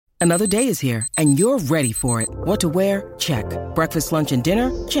Another day is here, and you're ready for it. What to wear? Check. Breakfast, lunch, and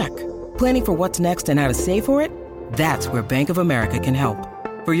dinner? Check. Planning for what's next and how to save for it? That's where Bank of America can help.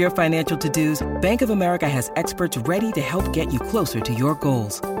 For your financial to-dos, Bank of America has experts ready to help get you closer to your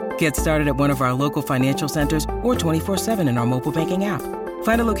goals. Get started at one of our local financial centers or 24/7 in our mobile banking app.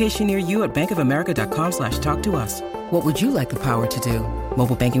 Find a location near you at bankofamerica.com/talktous. What would you like the power to do?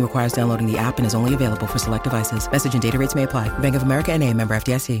 Mobile banking requires downloading the app and is only available for select devices. Message and data rates may apply. Bank of America N.A., member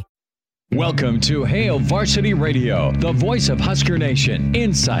FDIC. Welcome to Hail Varsity Radio, the voice of Husker Nation.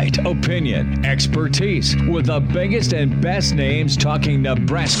 Insight, opinion, expertise, with the biggest and best names talking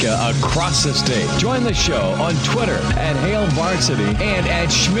Nebraska across the state. Join the show on Twitter at Hail Varsity and at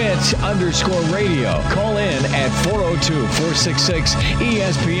Schmitz_radio. Call in at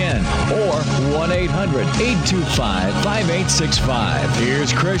 402-466-ESPN or 1-800-825-5865.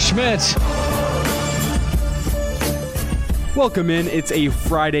 Here's Chris Schmitz. Welcome in. It's a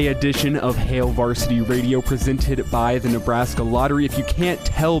Friday edition of Hail Varsity Radio presented by the Nebraska Lottery. If you can't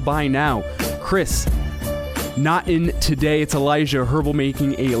tell by now, Chris, not in today. It's Elijah Herbal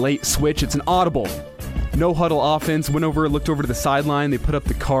making a late switch. It's an audible. No huddle offense. Looked over to the sideline. They put up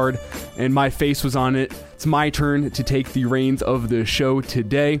the card, and my face was on it. It's my turn to take the reins of the show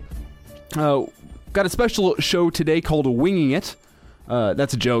today. Got a special show today called Winging It.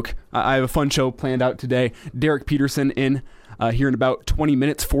 That's a joke. I have a fun show planned out today. Derek Peterson in here in about 20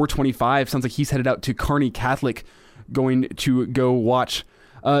 minutes, 4:25. Sounds like he's headed out to Kearney Catholic, going to go watch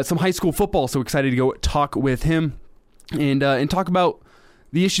some high school football. So excited to go talk with him and talk about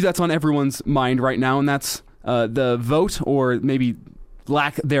the issue that's on everyone's mind right now, and that's the vote, or maybe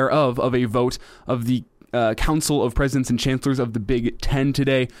lack thereof, of a vote of the Council of Presidents and Chancellors of the Big Ten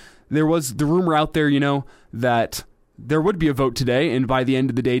today. There was the rumor out there, that there would be a vote today, and by the end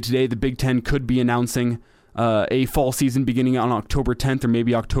of the day today, the Big Ten could be announcing a fall season beginning on October 10th or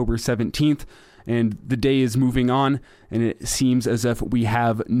maybe October 17th, and the day is moving on, and it seems as if we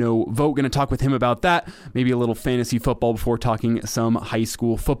have no vote. Going to talk with him about that, maybe a little fantasy football before talking some high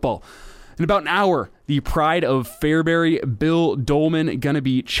school football. In about an hour, the pride of Fairbury, Bill Dolman, going to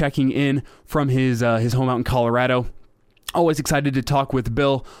be checking in from his home out in Colorado. Always excited to talk with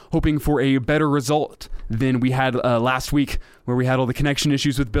Bill, hoping for a better result than we had last week, where we had all the connection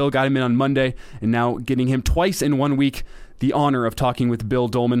issues with Bill. Got him in on Monday, and now getting him twice in 1 week. The honor of talking with Bill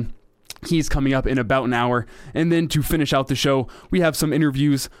Dolman. He's coming up in about an hour. And then to finish out the show, we have some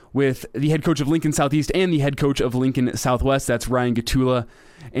interviews with the head coach of Lincoln Southeast and the head coach of Lincoln Southwest. That's Ryan Gatula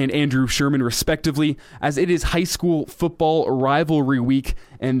and Andrew Sherman, respectively, as it is high school football rivalry week,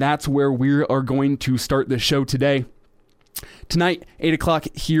 and that's where we are going to start the show today. Tonight, 8 o'clock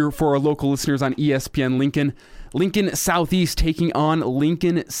here for our local listeners on ESPN Lincoln. Lincoln Southeast taking on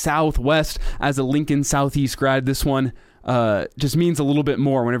Lincoln Southwest. As a Lincoln Southeast grad, this one just means a little bit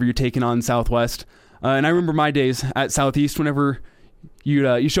more whenever you're taking on Southwest. And I remember my days at Southeast whenever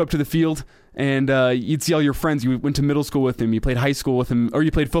you show up to the field and you'd see all your friends. You went to middle school with them, you played high school with them, or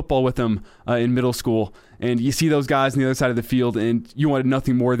you played football with them in middle school. And you see those guys on the other side of the field, and you wanted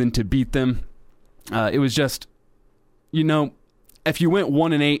nothing more than to beat them. It was just... if you went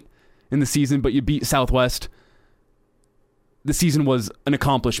 1-8 in the season, but you beat Southwest, the season was an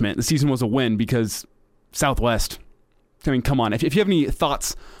accomplishment. The season was a win, because Southwest, come on. If you have any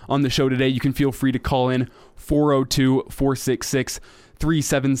thoughts on the show today, you can feel free to call in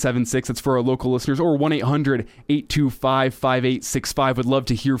 402-466-3776. That's for our local listeners, or 1-800-825-5865. Would love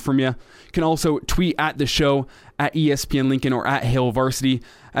to hear from you. You can also tweet at the show at ESPN Lincoln or at Hail Varsity,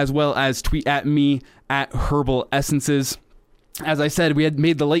 as well as tweet at me at Herbal Essences. As I said, we had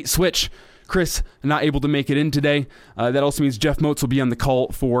made the late switch. Chris not able to make it in today. That also means Jeff Moats will be on the call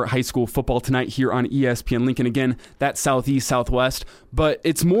for high school football tonight here on ESPN Lincoln. Again, that's Southeast, Southwest, but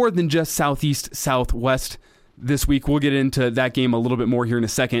it's more than just Southeast, Southwest this week. We'll get into that game a little bit more here in a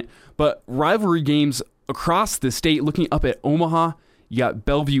second, but rivalry games across the state. Looking up at Omaha, you got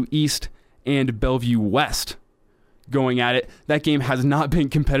Bellevue East and Bellevue West going at it. That game has not been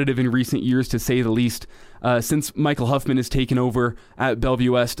competitive in recent years, to say the least. Since Michael Huffman has taken over at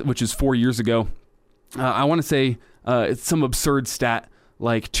Bellevue West, which is 4 years ago, I want to say it's some absurd stat,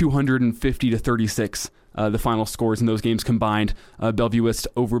 like 250-36, the final scores in those games combined, Bellevue West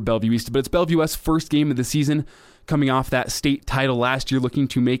over Bellevue East. But it's Bellevue West's first game of the season, coming off that state title last year, looking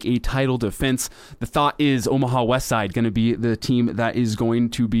to make a title defense. The thought is Omaha Westside going to be the team that is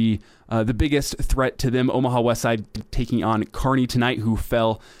going to be the biggest threat to them. Omaha Westside taking on Kearney tonight, who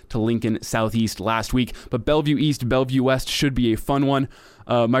fell to Lincoln Southeast last week. But Bellevue East, Bellevue West should be a fun one.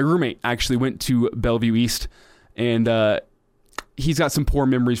 My roommate actually went to Bellevue East, and he's got some poor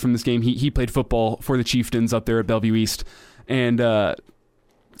memories from this game. He played football for the Chieftains up there at Bellevue East, and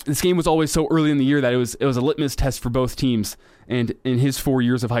this game was always so early in the year that it was a litmus test for both teams. And in his 4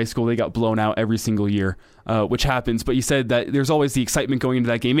 years of high school, they got blown out every single year, which happens. But he said that there's always the excitement going into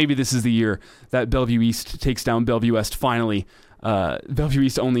that game. Maybe this is the year that Bellevue East takes down Bellevue West finally. Bellevue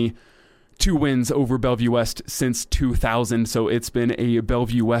East only 2 wins over Bellevue West since 2000, so it's been a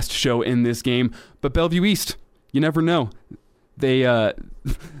Bellevue West show in this game. But Bellevue East, you never know.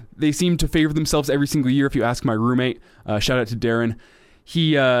 They seem to favor themselves every single year. If you ask my roommate, shout out to Darren,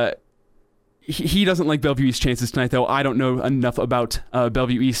 he doesn't like Bellevue East's chances tonight, though. I don't know enough about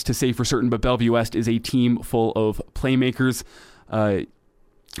Bellevue East to say for certain, but Bellevue West is a team full of playmakers.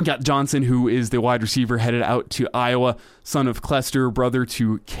 Got Johnson, who is the wide receiver, headed out to Iowa, son of Clester, brother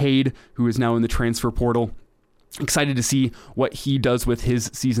to Cade, who is now in the transfer portal. Excited to see what he does with his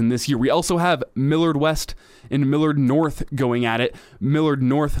season this year. We also have Millard West and Millard North going at it. Millard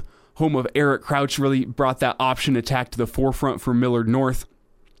North, home of Eric Crouch, really brought that option attack to the forefront for Millard North.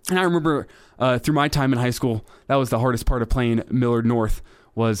 And I remember through my time in high school, that was the hardest part of playing Millard North,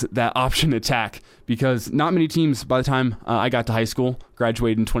 was that option attack, because not many teams, by the time I got to high school,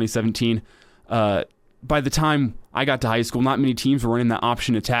 graduated in 2017, by the time I got to high school, not many teams were running that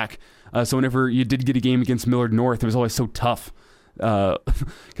option attack. So whenever you did get a game against Millard North, it was always so tough,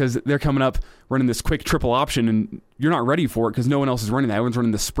 because they're coming up running this quick triple option, and you're not ready for it because no one else is running that. Everyone's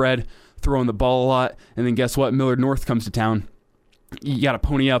running the spread, throwing the ball a lot, and then guess what? Millard North comes to town. You got to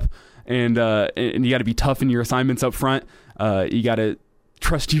pony up, and you got to be tough in your assignments up front. You got to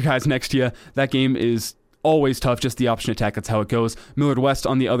trust you guys next to you. That game is always tough, just the option attack. That's how it goes. Millard West,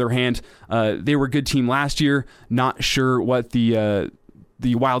 on the other hand, they were a good team last year. Not sure what the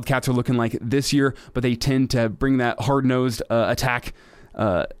Wildcats are looking like this year, but they tend to bring that hard-nosed attack.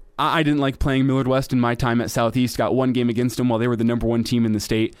 I didn't like playing Millard West in my time at Southeast. Got 1 game against them while they were the number 1 team in the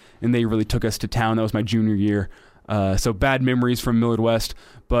state, and they really took us to town. That was my junior year. So bad memories from Millard West,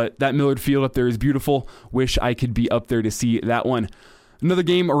 but that Millard field up there is beautiful. Wish I could be up there to see that one. Another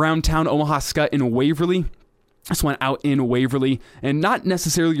game around town, Omaha Skutt in Waverly. This went out in Waverly, and not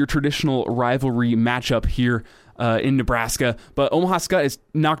necessarily your traditional rivalry matchup here in Nebraska, but Omaha Skutt has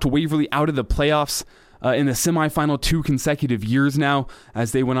knocked Waverly out of the playoffs in the semifinal 2 consecutive years now,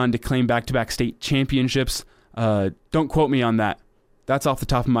 as they went on to claim back-to-back state championships. Don't quote me on that. That's off the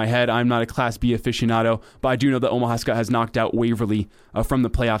top of my head. I'm not a Class B aficionado, but I do know that Omaha Skutt has knocked out Waverly from the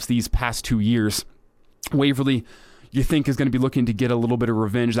playoffs these past 2 years. Waverly, you think, is going to be looking to get a little bit of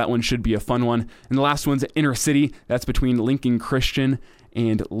revenge. That one should be a fun one. And the last one's at Inner City. That's between Lincoln Christian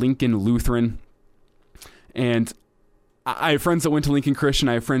and Lincoln Lutheran. And I have friends that went to Lincoln Christian.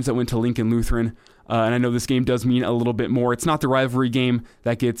 I have friends that went to Lincoln Lutheran. And I know this game does mean a little bit more. It's not the rivalry game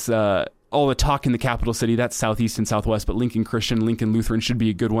that gets all the talk in the capital city. That's Southeast and Southwest, but Lincoln Christian, Lincoln Lutheran should be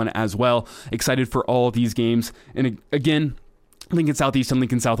a good one as well. Excited for all of these games. And again, Lincoln Southeast and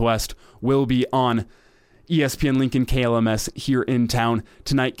Lincoln Southwest will be on ESPN Lincoln KLMS here in town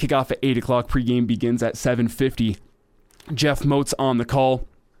tonight. Kickoff at 8 o'clock. Pregame begins at 7:50. Jeff Moats on the call.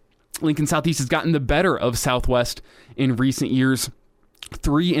 Lincoln Southeast has gotten the better of Southwest in recent years.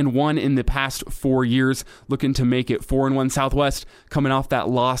 3-1 in the past 4 years, looking to make it 4-1. Southwest coming off that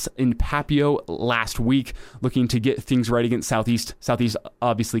loss in Papio last week, looking to get things right against Southeast. Southeast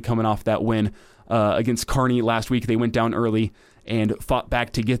obviously coming off that win against Kearney last week. They went down early and fought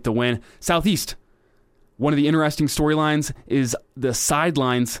back to get the win. Southeast, one of the interesting storylines is the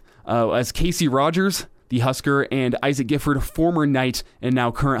sidelines as Casey Rogers, the Husker, and Isaac Gifford, former Knight and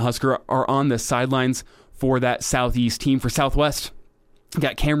now current Husker, are on the sidelines for that Southeast team. For Southwest,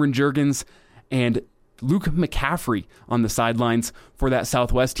 got Cameron Juergens and Luke McCaffrey on the sidelines for that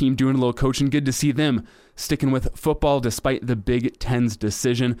Southwest team, doing a little coaching. Good to see them sticking with football despite the Big Ten's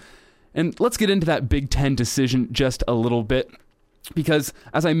decision. And let's get into that Big Ten decision just a little bit, because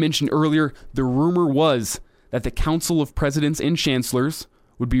as I mentioned earlier, the rumor was that the Council of Presidents and Chancellors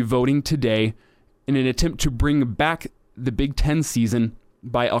would be voting today in an attempt to bring back the Big Ten season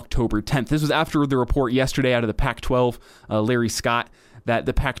by October 10th. This was after the report yesterday out of the Pac-12, Larry Scott, that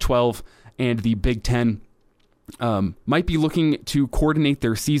the Pac-12 and the Big Ten might be looking to coordinate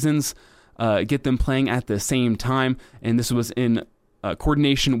their seasons, get them playing at the same time. And this was in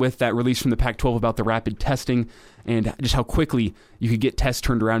coordination with that release from the Pac-12 about the rapid testing and just how quickly you could get tests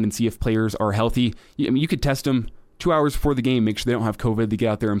turned around and see if players are healthy. I mean, you could test them 2 hours before the game, make sure they don't have COVID, they get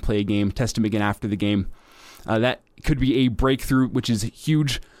out there and play a game, test them again after the game. That could be a breakthrough, which is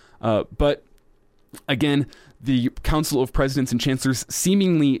huge. But again, the Council of Presidents and Chancellors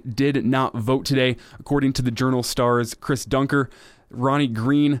seemingly did not vote today. According to the Journal Star's Chris Dunker, Ronnie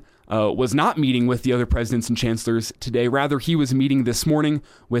Green was not meeting with the other presidents and chancellors today. Rather, he was meeting this morning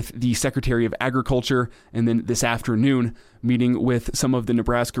with the Secretary of Agriculture, and then this afternoon meeting with some of the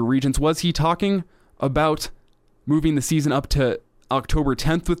Nebraska regents. Was he talking about moving the season up to October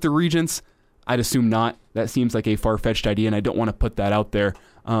 10th with the regents? I'd assume not. That seems like a far-fetched idea, and I don't want to put that out there.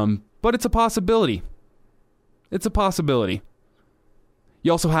 But it's a possibility. It's a possibility.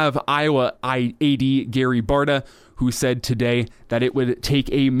 You also have Iowa AD Gary Barta, who said today that it would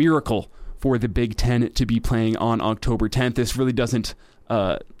take a miracle for the Big Ten to be playing on October 10th. This really doesn't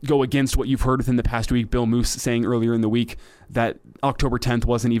go against what you've heard within the past week. Bill Moose saying earlier in the week that October 10th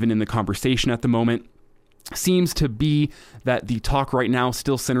wasn't even in the conversation at the moment. Seems to be that the talk right now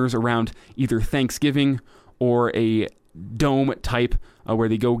still centers around either Thanksgiving or a dome type where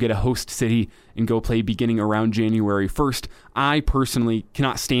they go get a host city and go play beginning around January 1st. I personally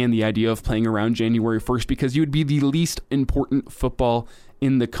cannot stand the idea of playing around January 1st because you would be the least important football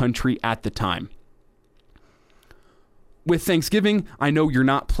in the country at the time. With Thanksgiving, I know you're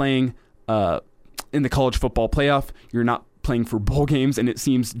not playing in the college football playoff. You're not playing for bowl games, and it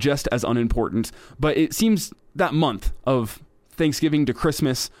seems just as unimportant. But it seems that month of Thanksgiving to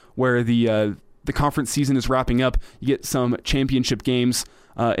Christmas, where the conference season is wrapping up, you get some championship games,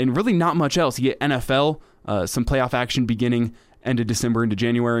 and really not much else. You get NFL, some playoff action beginning end of December into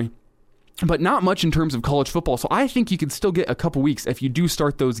January, but not much in terms of college football. So I think you could still get a couple weeks if you do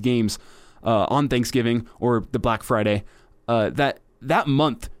start those games on Thanksgiving or the Black Friday. That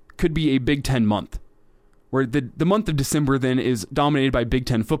month could be a Big Ten month, where the month of December then is dominated by Big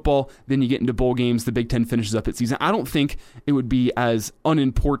Ten football. Then you get into bowl games. The Big Ten finishes up its season. I don't think it would be as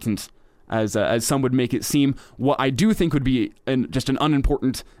unimportant as some would make it seem. What I do think would be just an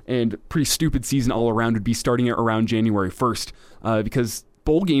unimportant and pretty stupid season all around would be starting it around January 1st because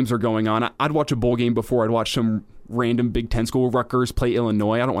bowl games are going on. I'd watch a bowl game before I'd watch some random Big Ten school. Rutgers play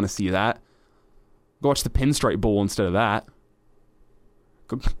Illinois. I don't want to see that. Go watch the Pinstripe Bowl instead of that.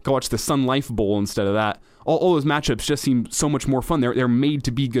 Go watch the Sun Life Bowl instead of that. All those matchups just seem so much more fun. They're made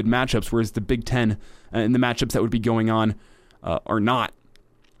to be good matchups, whereas the Big Ten and the matchups that would be going on are not.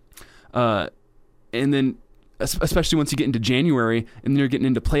 And then, especially once you get into January, and then you're getting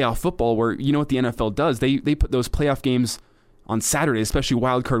into playoff football, where you know what the NFL does. They put those playoff games on Saturday, especially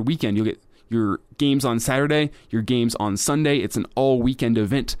Wild Card Weekend. You'll get your games on Saturday, your games on Sunday. It's an all-weekend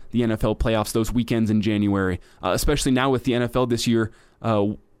event, the NFL playoffs, those weekends in January. Especially now with the NFL this year,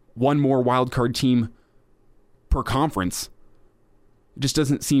 one more wild card team per conference. It just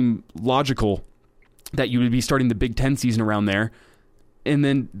doesn't seem logical that you would be starting the Big Ten season around there. And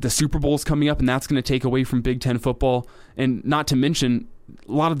then the Super Bowl is coming up, and that's going to take away from Big Ten football. And not to mention,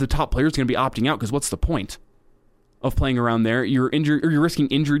 a lot of the top players are going to be opting out because what's the point of playing around there? You're injured, or you're risking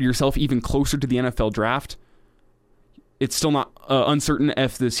injury to yourself even closer to the NFL draft. It's still not uncertain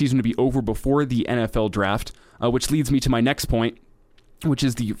if the season would be over before the NFL draft, which leads me to my next point, which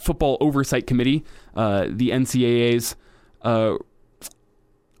is the Football Oversight Committee, the NCAA's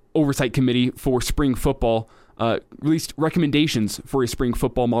Oversight Committee for Spring Football, released recommendations for a spring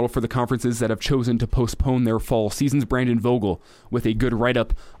football model for the conferences that have chosen to postpone their fall seasons. Brandon Vogel with a good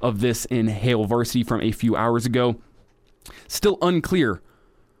write-up of this in Hail Varsity from a few hours ago. Still unclear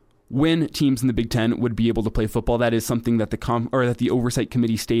when teams in the Big Ten would be able to play football. That is something that the Oversight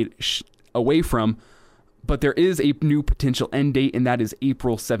Committee stayed away from. But there is a new potential end date, and that is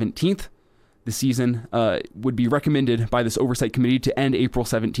April 17th. The season would be recommended by this Oversight Committee to end April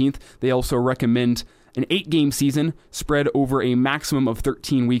 17th. They also recommend an 8-game season spread over a maximum of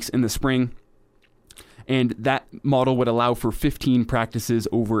 13 weeks in the spring. And that model would allow for 15 practices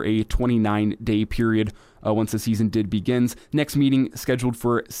over a 29-day period once the season begins. Next meeting scheduled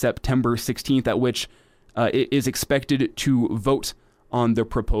for September 16th, at which it is expected to vote on the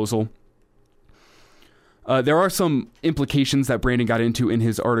proposal. There are some implications that Brandon got into in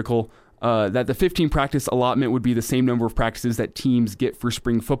his article, that the 15 practice allotment would be the same number of practices that teams get for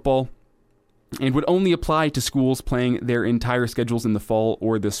spring football and would only apply to schools playing their entire schedules in the fall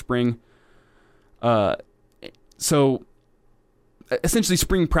or the spring. So essentially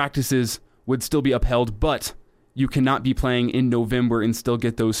spring practices would still be upheld, but you cannot be playing in November and still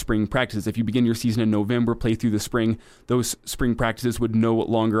get those spring practices. If you begin your season in November, play through the spring, those spring practices would no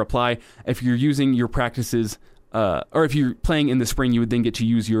longer apply. If you're using your practices, or if you're playing in the spring, you would then get to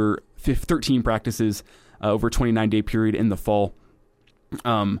use your 13 practices over a 29-day period in the fall.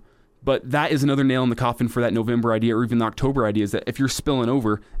 But that is another nail in the coffin for that November idea, or even the October idea, is that if you're spilling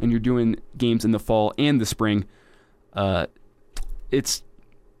over and you're doing games in the fall and the spring, it's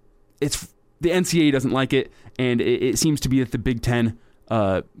the NCAA doesn't like it, and it seems to be that the Big Ten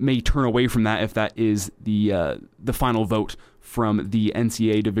may turn away from that if that is the final vote from the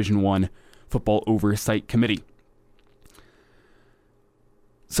NCAA Division I Football Oversight Committee.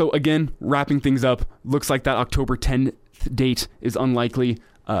 So again, wrapping things up, looks like that October 10th date is unlikely.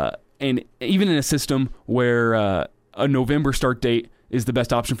 And even in a system where a November start date is the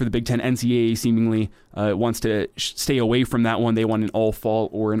best option for the Big Ten, NCAA seemingly wants to stay away from that one. They want an all-fall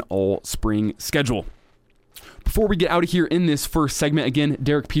or an all-spring schedule. Before we get out of here in this first segment, again,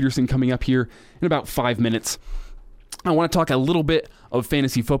 Derek Peterson coming up here in about 5 minutes. I want to talk a little bit of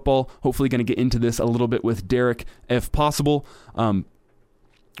fantasy football. Hopefully going to get into this a little bit with Derek if possible.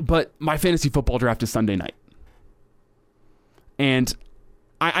 But my fantasy football draft is Sunday night. And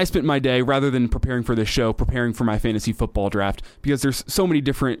I spent my day, rather than preparing for this show, preparing for my fantasy football draft, because there's so many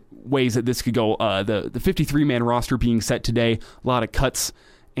different ways that this could go. The 53-man roster being set today, a lot of cuts,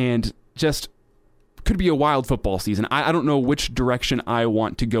 and just could be a wild football season. I don't know which direction I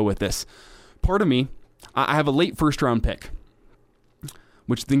want to go with this. Part of me, I have a late first-round pick,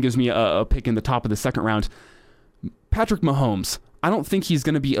 which then gives me a pick in the top of the second round. Patrick Mahomes, I don't think he's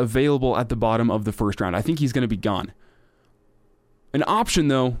going to be available at the bottom of the first round. I think he's going to be gone. An option,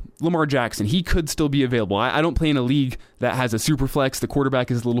 though, Lamar Jackson. He could still be available. I don't play in a league that has a super flex. The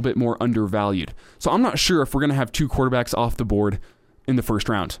quarterback is a little bit more undervalued. So I'm not sure if we're going to have two quarterbacks off the board in the first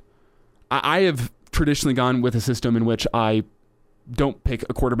round. I have traditionally gone with a system in which I don't pick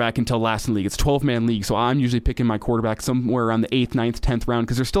a quarterback until last in the league. It's a 12-man league, so I'm usually picking my quarterback somewhere around the 8th, 9th, 10th round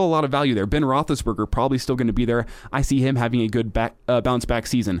because there's still a lot of value there. Ben Roethlisberger probably still going to be there. I see him having a good bounce-back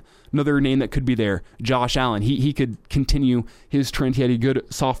season. Another name that could be there, Josh Allen. He could continue his trend. He had a good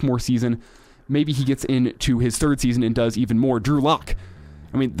sophomore season. Maybe he gets into his third season and does even more. Drew Lock.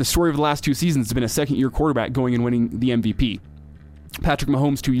 I mean, the story of the last two seasons has been a second-year quarterback going and winning the MVP. Patrick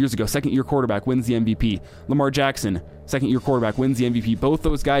Mahomes 2 years ago, second-year quarterback, wins the MVP. Lamar Jackson, second-year quarterback, wins the MVP. Both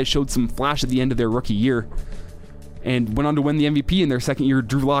those guys showed some flash at the end of their rookie year and went on to win the MVP in their second year.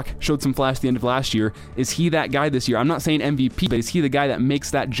 Drew Lock showed some flash at the end of last year. Is he that guy this year? I'm not saying MVP, but is he the guy that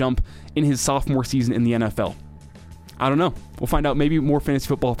makes that jump in his sophomore season in the NFL? I don't know. We'll find out. Maybe more fantasy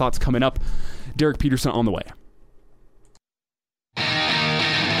football thoughts coming up. Derek Peterson on the way.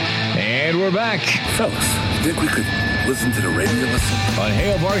 And we're back. Fellas, think we could listen to the radio lesson? On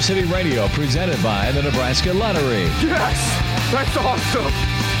Hail Varsity Radio, presented by the Nebraska Lottery. Yes! That's awesome!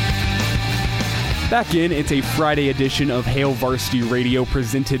 Back in, it's a Friday edition of Hail Varsity Radio,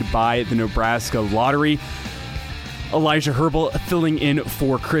 presented by the Nebraska Lottery. Elijah Herbal filling in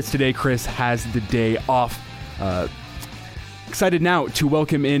for Chris today. Chris has the day off. Excited now to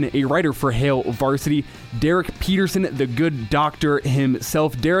welcome in a writer for Hail Varsity, Derek Peterson, the good doctor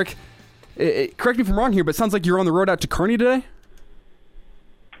himself. Derek, correct me if I'm wrong here, but it sounds like you're on the road out to Kearney today?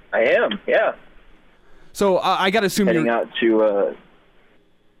 I am, yeah. So I got to assume heading out to...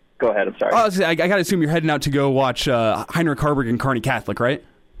 Go ahead, I'm sorry. I got to assume you're heading out to go watch Heinrich Harburg and Kearney Catholic, right?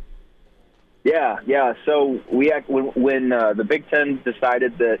 Yeah. So when the Big Ten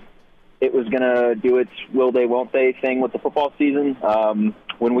decided that it was going to do its will they, won't they thing with the football season,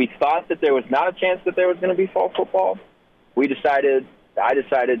 when we thought that there was not a chance that there was going to be fall football, I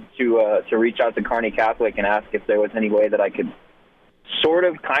decided to reach out to Kearney Catholic and ask if there was any way that I could sort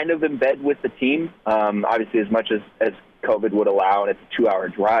of kind of embed with the team, obviously as much as COVID would allow, and it's a 2-hour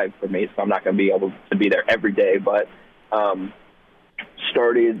drive for me, so I'm not going to be able to be there every day, but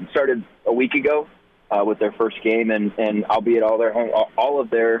started a week ago with their first game, and I'll be at all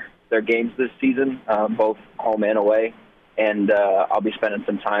of their games this season, both home and away, and I'll be spending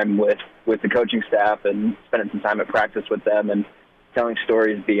some time with the coaching staff and spending some time at practice with them and telling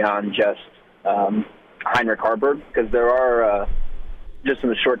stories beyond just Heinrich Harburg, because there are just in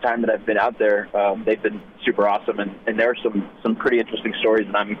the short time that I've been out there, they've been super awesome, and there are some pretty interesting stories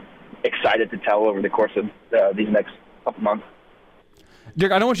that I'm excited to tell over the course of these next couple months.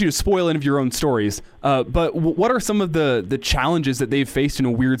 Derek, I don't want you to spoil any of your own stories, but what are some of the challenges that they've faced in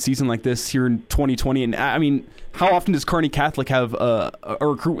a weird season like this here in 2020? And I mean, how often does Kearney Catholic have a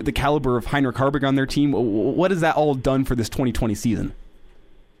recruit with the caliber of Heinrich Harburg on their team? What has that all done for this 2020 season?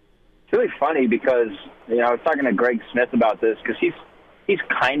 It's really funny because, I was talking to Greg Smith about this because he's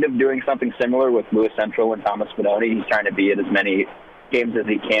kind of doing something similar with Lewis Central and Thomas Fedoni. He's trying to be at as many games as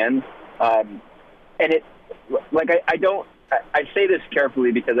he can. And I say this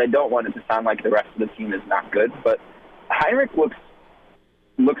carefully because I don't want it to sound like the rest of the team is not good, but Heinrich looks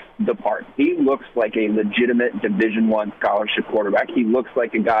the part. He looks like a legitimate Division I scholarship quarterback. He looks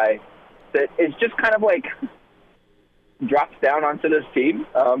like a guy that is just kind of like drops down onto this team.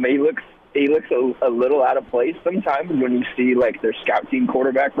 He looks a little out of place sometimes when you see like their scout team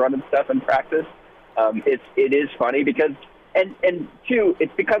quarterback running stuff in practice. It is funny because And two,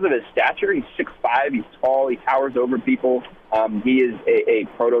 it's because of his stature. He's 6'5", he's tall, he towers over people. He is a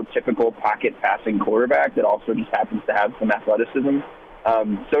prototypical pocket passing quarterback that also just happens to have some athleticism.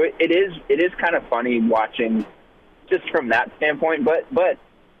 So it is kind of funny watching just from that standpoint. But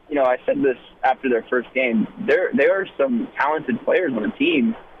you know, I said this after their first game. There are some talented players on the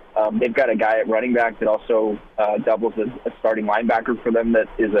team. They've got a guy at running back that also doubles as a starting linebacker for them that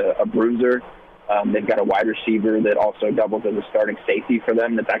is a bruiser. They've got a wide receiver that also doubles as a starting safety for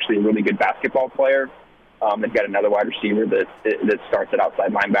them that's actually a really good basketball player. They've got another wide receiver that starts at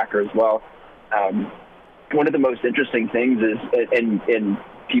outside linebacker as well. One of the most interesting things is, and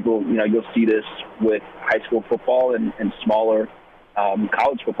people, you know, you'll see this with high school football and smaller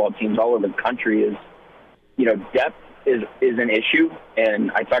college football teams all over the country, is, you know, depth is an issue.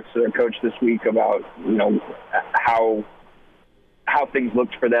 And I talked to their coach this week about, you know, how things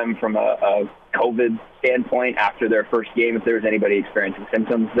looked for them from a COVID standpoint after their first game. If there was anybody experiencing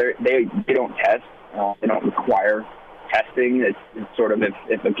symptoms, they don't test. They don't require testing. It's sort of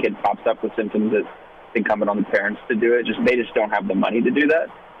if a kid pops up with symptoms, it's incumbent on the parents to do it. They just don't have the money to do that.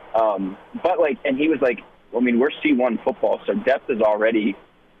 But and he was like, I mean, we're C1 football, so depth is already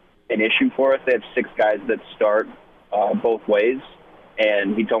an issue for us. They have 6 guys that start both ways,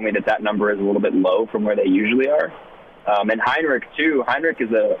 and he told me that number is a little bit low from where they usually are. And Heinrich, too. Heinrich is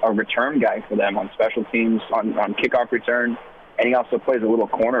a return guy for them on special teams, on kickoff return, and he also plays a little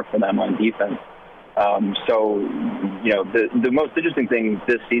corner for them on defense. So, you know, the most interesting thing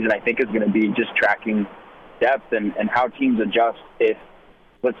this season, I think, is going to be just tracking depth and how teams adjust if,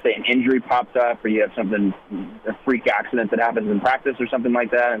 let's say, an injury pops up or you have a freak accident that happens in practice or something like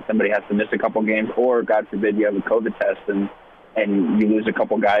that, and somebody has to miss a couple games, or, God forbid, you have a COVID test and you lose a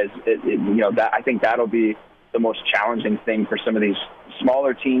couple guys. You know, I think that'll be the most challenging thing for some of these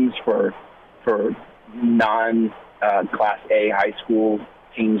smaller teams, for non-Class A high school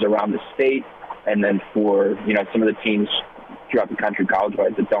teams around the state, and then for, you know, some of the teams throughout the country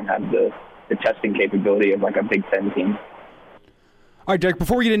college-wise that don't have the testing capability of like a Big Ten team. All right, Derek,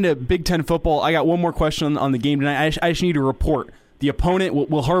 before we get into Big Ten football, I got one more question on the game tonight. I just need a report. The opponent,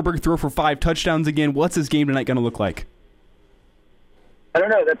 will Harburg throw for 5 touchdowns again? What's his game tonight going to look like? I don't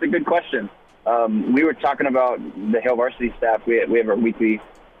know. That's a good question. We were talking about the Hale Varsity staff. We have our weekly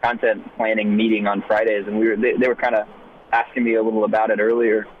content planning meeting on Fridays, and they were kind of asking me a little about it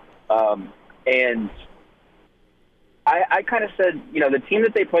earlier. And I kind of said, you know, the team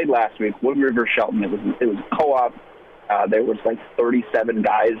that they played last week, Wood River Shelton, it was co-op. There was like 37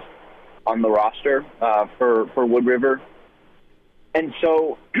 guys on the roster for Wood River. And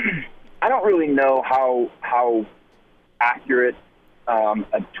so I don't really know how accurate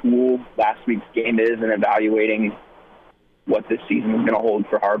a tool last week's game is in evaluating what this season is going to hold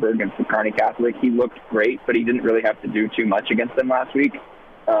for Harburg and for Kearney Catholic. He looked great, but he didn't really have to do too much against them last week.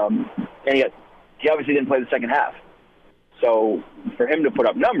 And he obviously didn't play the second half. So for him to put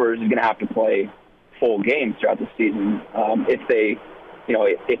up numbers, he's going to have to play full games throughout the season. If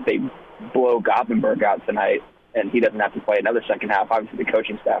they blow Gothenburg out tonight and he doesn't have to play another second half, obviously the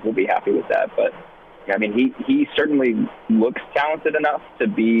coaching staff will be happy with that. But I mean, he certainly looks talented enough to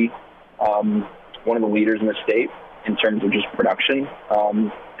be one of the leaders in the state in terms of just production.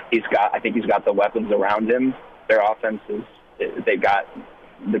 I think he's got the weapons around him. Their offense they've got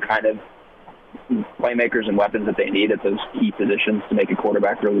the kind of playmakers and weapons that they need at those key positions to make a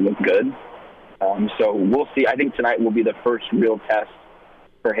quarterback really look good. So we'll see. I think tonight will be the first real test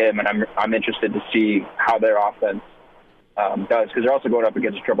for him, and I'm interested to see how their offense does, because they're also going up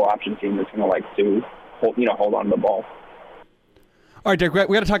against a triple option team that's going to like to hold on to the ball. All right, Derek,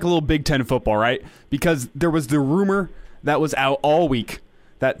 we got to talk a little Big Ten football, right? Because there was the rumor that was out all week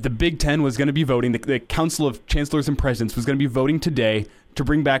that the Big Ten was going to be voting, the Council of Chancellors and Presidents was going to be voting today to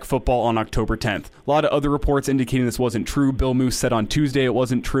bring back football on October 10th. A lot of other reports indicating this wasn't true. Bill Moose said on Tuesday it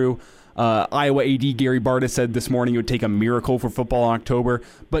wasn't true. Iowa AD Gary Barta said this morning it would take a miracle for football in October.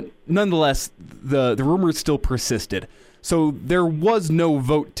 But nonetheless, the rumors still persisted. So there was no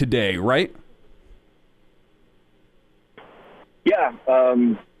vote today, right? Yeah.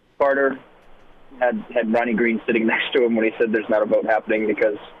 Barter had Ronnie Green sitting next to him when he said there's not a vote happening,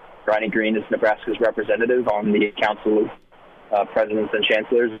 because Ronnie Green is Nebraska's representative on the Council of Presidents and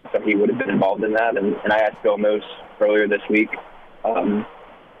Chancellors, so he would have been involved in that. And I asked Bill Moose earlier this week.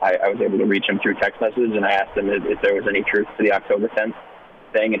 I was able to reach him through text message, and I asked him if there was any truth to the October 10th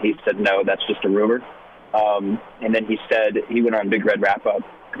thing, and he said no, that's just a rumor. And then he went on Big Red Wrap-Up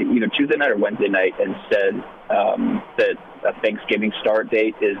either Tuesday night or Wednesday night and said that a Thanksgiving start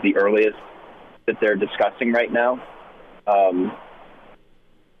date is the earliest that they're discussing right now.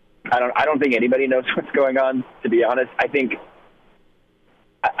 I don't think anybody knows what's going on, to be honest. I think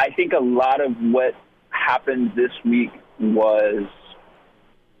a lot of what happened this week was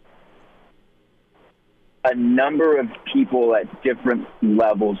a number of people at different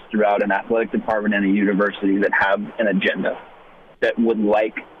levels throughout an athletic department and a university that have an agenda that would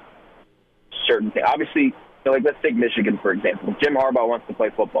like certain things. Obviously, like, let's take Michigan, for example. Jim Harbaugh wants to play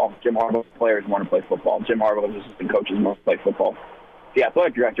football. Jim Harbaugh's players want to play football. Jim Harbaugh's assistant coaches want to play football. The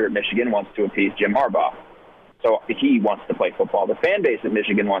athletic director at Michigan wants to appease Jim Harbaugh. So he wants to play football. The fan base at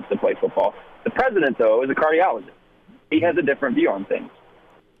Michigan wants to play football. The president, though, is a cardiologist. He has a different view on things.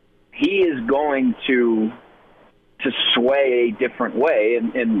 He is going to sway a different way.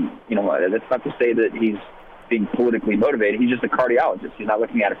 And you know, that's not to say that he's being politically motivated. He's just a cardiologist. He's not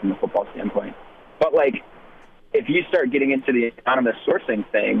looking at it from a football standpoint. But, like, if you start getting into the anonymous sourcing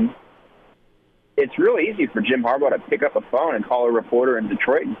thing, it's really easy for Jim Harbaugh to pick up a phone and call a reporter in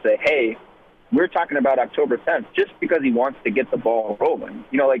Detroit and say, hey, we're talking about October 10th, just because he wants to get the ball rolling.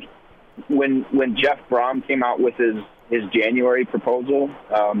 You know, like when Jeff Brom came out with his January proposal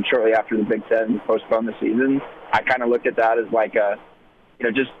shortly after the Big Ten postponed the season, I kind of looked at that as like a, you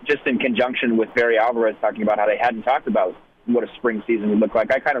know, just in conjunction with Barry Alvarez talking about how they hadn't talked about what a spring season would look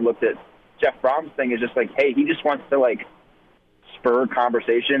like. I kind of looked at Jeff Brom's thing as just like, hey, he just wants to, like, spur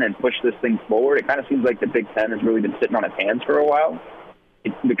conversation and push this thing forward. It kind of seems like the Big Ten has really been sitting on its hands for a while.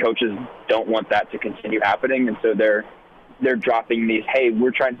 The coaches don't want that to continue happening, and so they're dropping these, hey,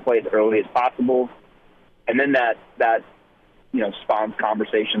 we're trying to play as early as possible. And then that you know, spawns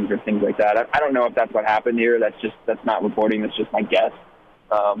conversations or things like that. I don't know if that's what happened here. That's not reporting. That's just my guess,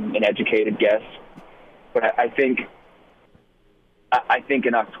 an educated guess. But I think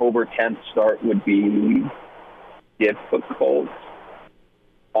an October 10th start would be difficult,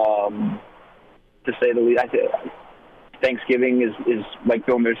 to say the least. Thanksgiving is like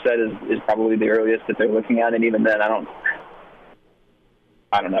Bill Moose said, is probably the earliest that they're looking at, and even then, I don't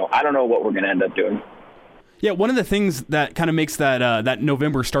know. I don't know what we're going to end up doing. Yeah, one of the things that kind of makes that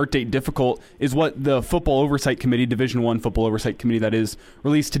November start date difficult is what the Football Oversight Committee, Division I Football Oversight Committee, that is,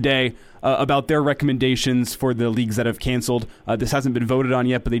 released today about their recommendations for the leagues that have canceled. This hasn't been voted on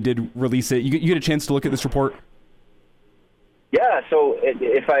yet, but they did release it. You get a chance to look at this report? Yeah, so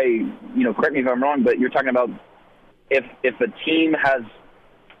if I, you know, correct me if I'm wrong, but you're talking about if a team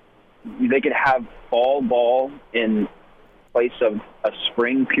they could have fall ball in place of a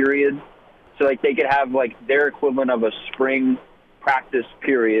spring period. So, like, they could have, like, their equivalent of a spring practice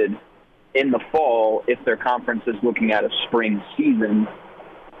period in the fall if their conference is looking at a spring season,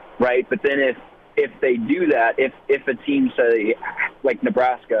 right? But then if they do that, if a team, say, like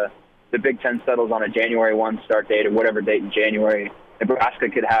Nebraska, the Big Ten settles on a January 1 start date or whatever date in January, Nebraska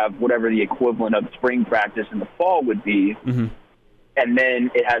could have whatever the equivalent of spring practice in the fall would be, mm-hmm. and then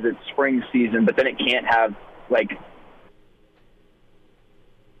it has its spring season, but then it can't have, like,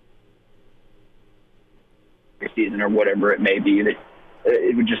 season or whatever it may be, that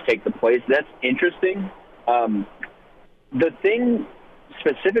it would just take the place. That's interesting. The thing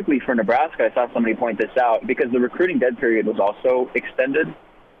specifically for Nebraska, I saw somebody point this out, because the recruiting dead period was also extended.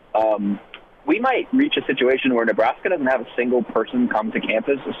 We might reach a situation where Nebraska doesn't have a single person come to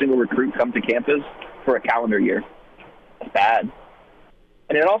campus, a single recruit come to campus for a calendar year. That's bad.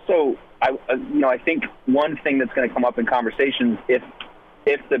 And it also, I think one thing that's going to come up in conversations, if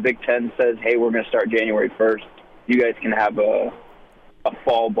the Big Ten says, hey, we're going to start January 1st, you guys can have a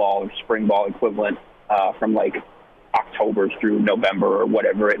fall ball or spring ball equivalent from, like, October through November or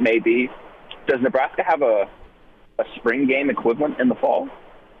whatever it may be. Does Nebraska have a spring game equivalent in the fall?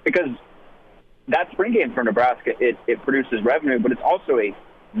 Because that spring game for Nebraska, it produces revenue, but it's also a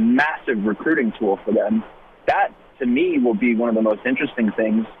massive recruiting tool for them. That, to me, will be one of the most interesting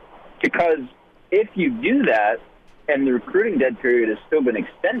things, because if you do that and the recruiting dead period has still been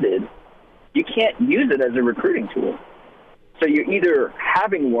extended, you can't use it as a recruiting tool. So you're either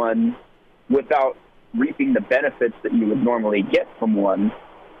having one without reaping the benefits that you would normally get from one,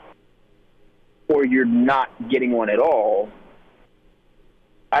 or you're not getting one at all.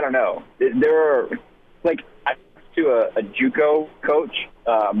 I don't know. There are, like, I talked to a JUCO coach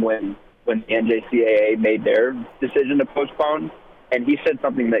when the NJCAA made their decision to postpone, and he said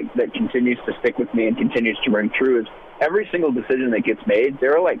something that continues to stick with me and continues to ring true, is every single decision that gets made,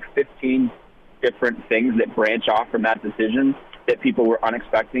 there are like 15 different things that branch off from that decision that people were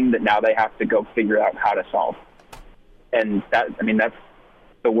unexpecting that now they have to go figure out how to solve. And that's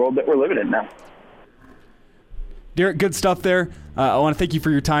the world that we're living in now. Derek, good stuff there. I want to thank you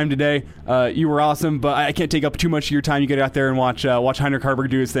for your time today. You were awesome, but I can't take up too much of your time. You get out there and watch Heinrich Haarberg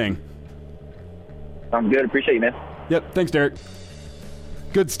do his thing. Sounds good. Appreciate you, man. Yep. Thanks, Derek.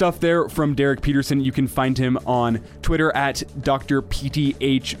 Good stuff there from Derek Peterson. You can find him on Twitter at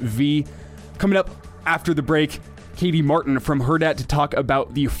DrPTHV. Coming up after the break, Katie Martin from Hurrdat to talk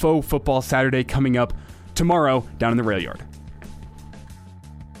about the Faux Football Saturday coming up tomorrow down in the rail yard.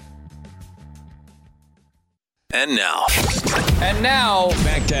 And now,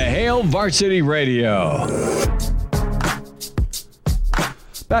 back to Hail Varsity Radio.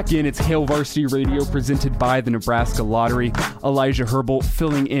 Back in, it's Hail Varsity Radio presented by the Nebraska Lottery. Elijah Herbal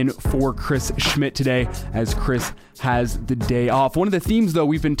filling in for Chris Schmidt today as Chris has the day off. One of the themes, though,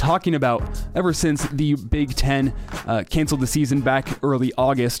 we've been talking about ever since the Big Ten canceled the season back early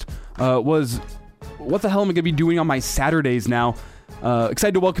August was what the hell am I going to be doing on my Saturdays now?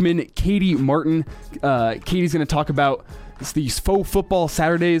 Excited to welcome in Katie Martin. Katie's going to talk about these Faux Football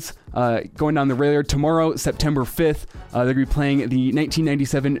Saturdays going down the rail yard tomorrow, September 5th. They're going to be playing the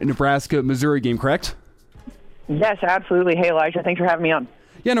 1997 Nebraska-Missouri game, correct? Yes, absolutely. Hey, Elijah, thanks for having me on.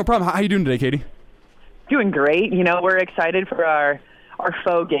 Yeah, no problem. How are you doing today, Katie? Doing great. You know, we're excited for our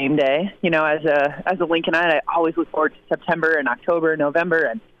faux game day. You know, as a Lincolnite, I always look forward to September and October, November,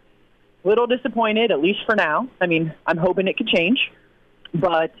 and a little disappointed, at least for now. I mean, I'm hoping it could change,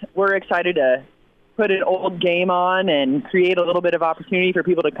 but we're excited to put an old game on and create a little bit of opportunity for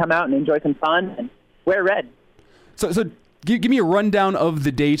people to come out and enjoy some fun and wear red. So give me a rundown of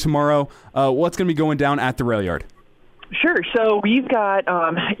the day tomorrow. What's going to be going down at the rail yard? Sure. So we've got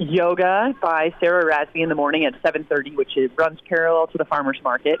yoga by Sarah Rasby in the morning at 7:30, which runs parallel to the farmers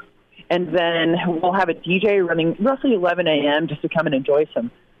market. And then we'll have a DJ running roughly 11 a.m. just to come and enjoy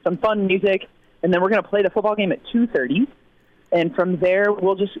some fun music. And then we're going to play the football game at 2:30. And from there,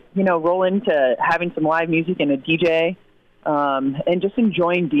 we'll just, roll into having some live music and a DJ and just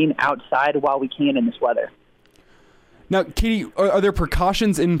enjoying being outside while we can in this weather. Now, Katie, are there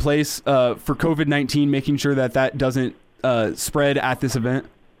precautions in place for COVID-19, making sure that doesn't spread at this event?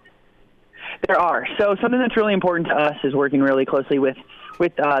 There are. So something that's really important to us is working really closely with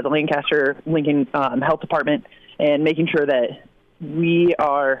the Lincoln Health Department and making sure that we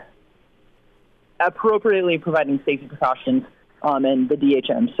are appropriately providing safety precautions and the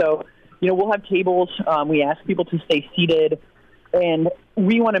DHM. So, we'll have tables. We ask people to stay seated, and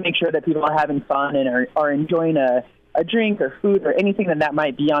we want to make sure that people are having fun and are enjoying a drink or food or anything that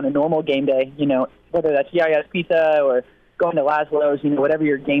might be on a normal game day, whether that's Yaya's Pizza or going to Laszlo's, whatever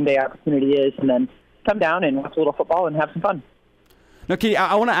your game day opportunity is, and then come down and watch a little football and have some fun. Now, Katie,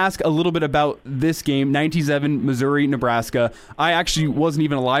 I want to ask a little bit about this game, 97 Missouri, Nebraska. I actually wasn't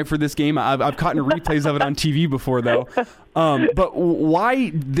even alive for this game. I've caught replays of it on TV before, though. But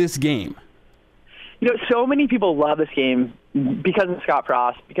why this game? So many people love this game because of Scott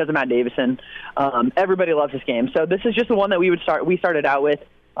Frost, because of Matt Davison. Everybody loves this game. So this is just the one that we started out with.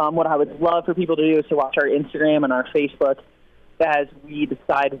 What I would love for people to do is to watch our Instagram and our Facebook as we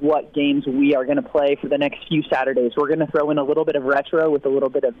decide what games we are going to play for the next few Saturdays. We're going to throw in a little bit of retro with a little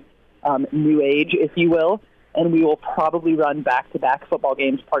bit of new age, if you will, and we will probably run back-to-back football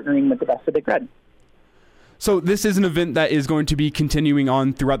games partnering with the best of Big Red. So this is an event that is going to be continuing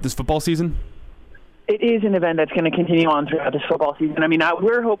on throughout this football season? It is an event that's going to continue on throughout this football season. I mean,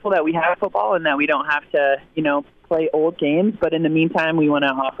 we're hopeful that we have football and that we don't have to, play old games, but in the meantime, we want to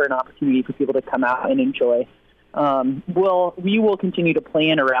offer an opportunity for people to come out and enjoy. We will continue to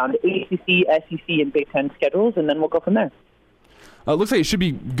plan around ACC, SEC, and Big Ten schedules, and then we'll go from there. Looks like it should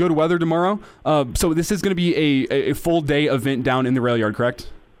be good weather tomorrow. So this is going to be a full day event down in the rail yard, correct?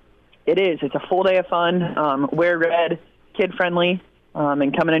 It is. It's a full day of fun. Wear red, kid friendly,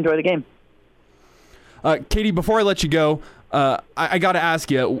 and come and enjoy the game. Katie, before I let you go, I got to ask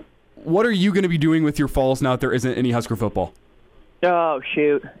you, what are you going to be doing with your falls now that there isn't any Husker football? Oh,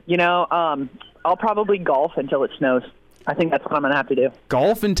 shoot. I'll probably golf until it snows. I think that's what I'm going to have to do.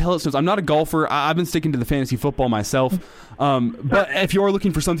 Golf until it snows. I'm not a golfer. I've been sticking to the fantasy football myself. But if you are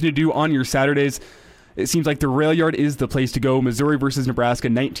looking for something to do on your Saturdays, it seems like the rail yard is the place to go. Missouri versus Nebraska,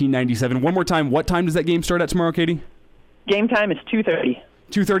 1997. One more time, what time does that game start at tomorrow, Katie? Game time is 2:30.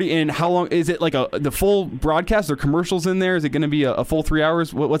 2:30, and how long is it? Like the full broadcast or commercials in there? Is it going to be a full 3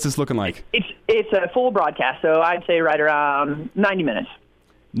 hours? What's this looking like? It's a full broadcast, so I'd say right around 90 minutes.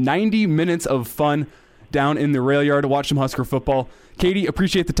 90 minutes of fun down in the rail yard to watch some Husker football. Katie,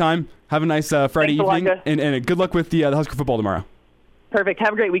 appreciate the time. Have a nice Friday evening, and good luck with the Husker football tomorrow. Perfect.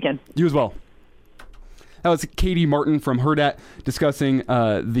 Have a great weekend. You as well. That was Katie Martin from Hurrdat discussing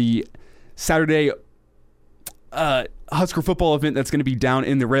the Saturday Husker football event that's going to be down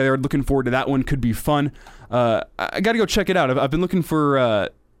in the rail yard. Looking forward to that one. Could be fun. I got to go check it out. I've been looking for...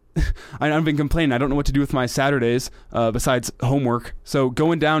 I've been complaining. I don't know what to do with my Saturdays besides homework. So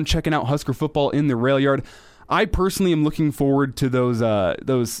going down, checking out Husker football in the rail yard. I personally am looking forward to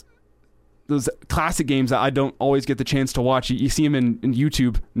those classic games that I don't always get the chance to watch. You see them in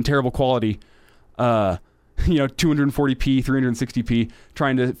YouTube in terrible quality, 240p, 360p,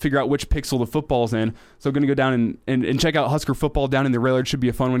 trying to figure out which pixel the football's in. So I'm going to go down and check out Husker football down in the Railroad. Should be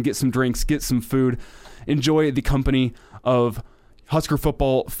a fun one. Get some drinks, get some food, enjoy the company of Husker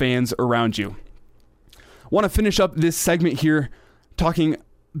football fans around you. Want to finish up this segment here talking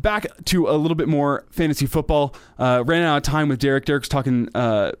back to a little bit more fantasy football. Ran out of time with Derek. Derek's talking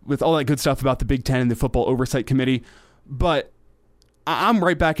with all that good stuff about the Big Ten and the Football Oversight Committee. But I'm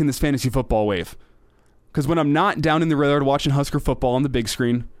right back in this fantasy football wave. Because when I'm not down in the Railroad watching Husker football on the big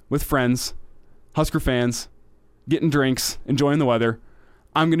screen with friends, Husker fans, getting drinks, enjoying the weather,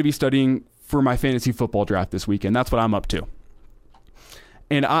 I'm going to be studying for my fantasy football draft this weekend. That's what I'm up to.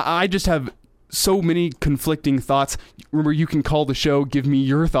 And I just have so many conflicting thoughts. Remember, you can call the show, give me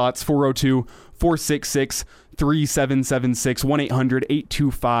your thoughts, 402-466-3776,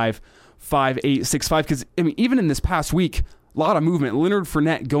 1-800-825-5865. Because, even in this past week, a lot of movement. Leonard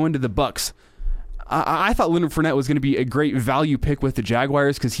Fournette going to the Bucs. I thought Leonard Fournette was going to be a great value pick with the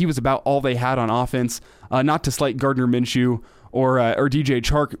Jaguars because he was about all they had on offense. Not to slight Gardner Minshew or DJ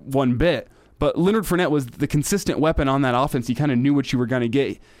Chark one bit, but Leonard Fournette was the consistent weapon on that offense. You kind of knew what you were going to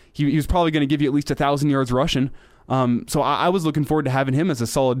get. He was probably going to give you at least 1,000 yards rushing. So I was looking forward to having him as a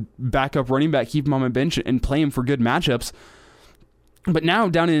solid backup running back, keep him on my bench and play him for good matchups. But now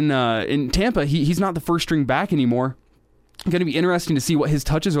down in Tampa, he's not the first string back anymore. Going to be interesting to see what his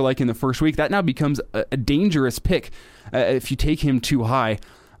touches are like in the first week. That now becomes a dangerous pick if you take him too high.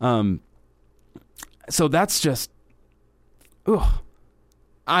 So that's just,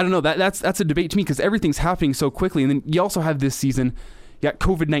 I don't know. That's a debate to me because everything's happening so quickly. And then you also have this season, you got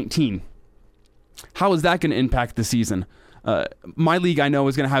COVID-19. How is that going to impact the season? My league, I know,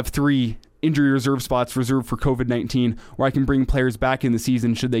 is going to have 3 injury reserve spots reserved for COVID-19 where I can bring players back in the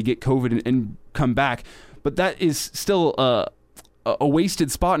season should they get COVID and come back. But that is still a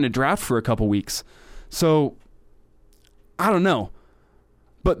wasted spot in a draft for a couple weeks. So, I don't know.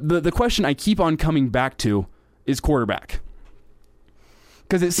 But the question I keep on coming back to is quarterback.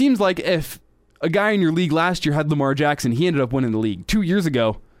 Because it seems like if a guy in your league last year had Lamar Jackson, he ended up winning the league. 2 years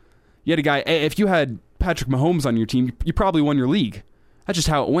ago, you had a guy, if you had Patrick Mahomes on your team, you probably won your league. That's just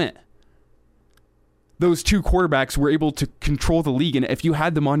how it went. Those 2 quarterbacks were able to control the league, and if you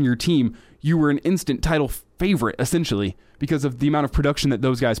had them on your team, you were an instant title favorite, essentially, because of the amount of production that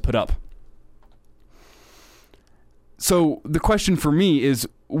those guys put up. So the question for me is,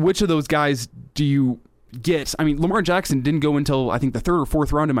 which of those guys do you get? Lamar Jackson didn't go until, I think, the 3rd or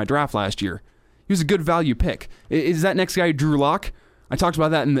 4th round in my draft last year. He was a good value pick. Is that next guy Drew Lock? I talked about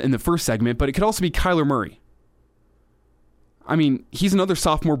that in the first segment, but it could also be Kyler Murray. He's another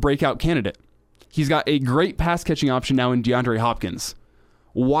sophomore breakout candidate. He's got a great pass-catching option now in DeAndre Hopkins.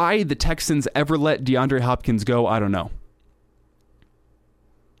 Why the Texans ever let DeAndre Hopkins go, I don't know.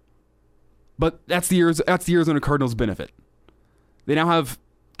 But that's the Arizona Cardinals' benefit. They now have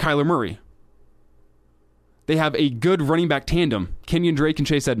Kyler Murray. They have a good running back tandem, Kenyon Drake and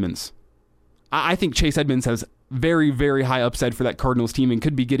Chase Edmonds. I think Chase Edmonds has very, very high upside for that Cardinals team and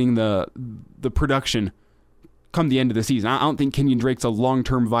could be getting the production come the end of the season. I don't think Kenyon Drake's a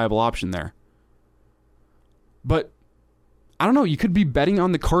long-term viable option there. But, I don't know, you could be betting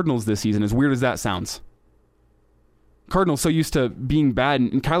on the Cardinals this season, as weird as that sounds. Cardinals so used to being bad,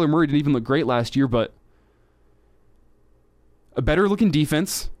 and Kyler Murray didn't even look great last year, but a better-looking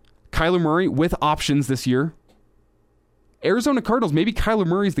defense, Kyler Murray with options this year. Arizona Cardinals, maybe Kyler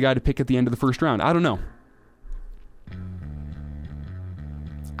Murray's the guy to pick at the end of the first round. I don't know.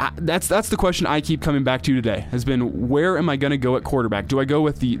 That's the question I keep coming back to today, has been, where am I going to go at quarterback? Do I go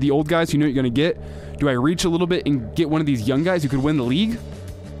with the old guys who know what you're going to get? Do I reach a little bit and get one of these young guys who could win the league?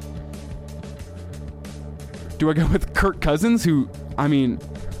 Do I go with Kirk Cousins, who,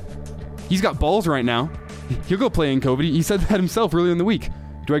 he's got balls right now. He'll go play in COVID. He said that himself earlier in the week.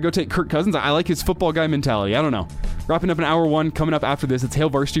 Do I go take Kirk Cousins? I like his football guy mentality. I don't know. Wrapping up in hour 1. Coming up after this, it's Hail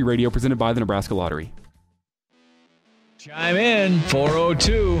Varsity Radio presented by the Nebraska Lottery. Chime in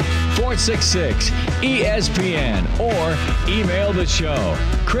 402-466-ESPN or email the show,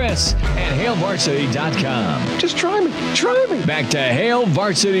 Chris@HailVarsity.com. Just try me. Back to Hail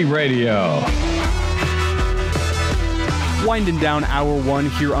Varsity Radio. Winding down hour 1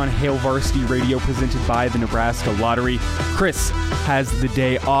 here on Hail Varsity Radio presented by the Nebraska Lottery. Chris has the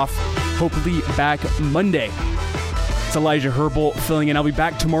day off, hopefully back Monday. It's Elijah Herbal filling in. I'll be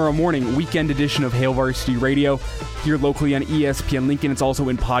back tomorrow morning, weekend edition of Hail Varsity Radio, here locally on ESPN Lincoln. It's also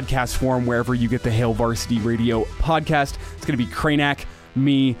in podcast form wherever you get the Hail Varsity Radio podcast. It's going to be Cranack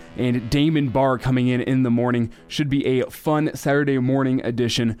me, and Damon Barr coming in the morning. Should be a fun Saturday morning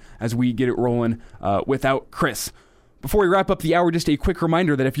edition as we get it rolling without Chris. Before we wrap up the hour, just a quick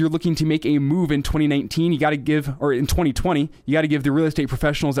reminder that if you're looking to make a move in 2019, in 2020, you got to give the real estate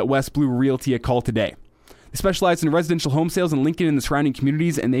professionals at West Blue Realty a call today. They specialize in residential home sales in Lincoln and the surrounding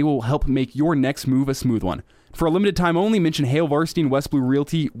communities, and they will help make your next move a smooth one. For a limited time only, mention Hale Varsity and West Blue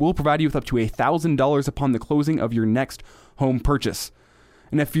Realty will provide you with up to $1,000 upon the closing of your next home purchase.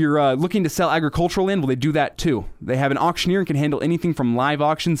 And if you're looking to sell agricultural land, well, they do that too. They have an auctioneer and can handle anything from live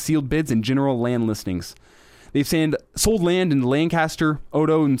auctions, sealed bids, and general land listings. They've sold land in Lancaster,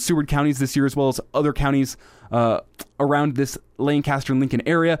 Odo, and Seward counties this year, as well as other counties around this Lancaster and Lincoln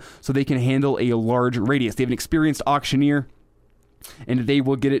area, so they can handle a large radius. They have an experienced auctioneer, and they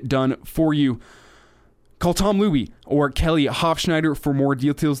will get it done for you. Call Tom Luby or Kelly Hofschneider for more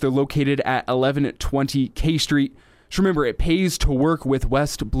details. They're located at 1120 K Street. Just remember, it pays to work with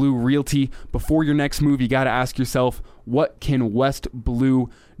West Blue Realty. Before your next move, you got to ask yourself, what can West Blue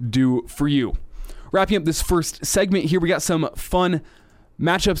do for you? Wrapping up this first segment here, we got some fun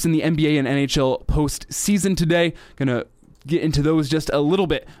matchups in the NBA and NHL postseason today. Gonna get into those just a little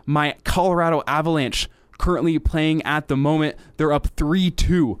bit. My Colorado Avalanche currently playing at the moment. They're up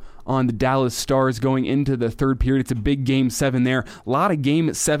 3-2 on the Dallas Stars going into the third period. It's a big Game 7 there. A lot of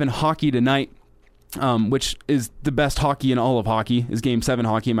Game 7 hockey tonight, which is the best hockey in all of hockey, is Game 7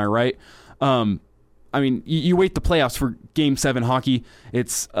 hockey, am I right? I mean, you wait the playoffs for Game 7 hockey.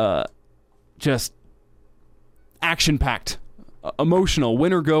 It's just action-packed, emotional,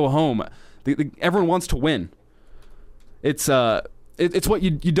 win or go home. Everyone wants to win. It's what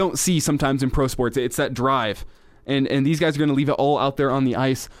you don't see sometimes in pro sports. It's that drive. And these guys are going to leave it all out there on the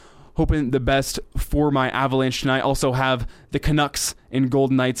ice, hoping the best for my Avalanche tonight. Also have the Canucks and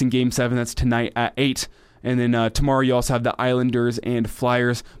Golden Knights in Game 7. That's tonight at 8. And then tomorrow you also have the Islanders and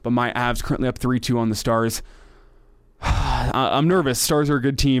Flyers. But my Avs currently up 3-2 on the Stars. I'm nervous. Stars are a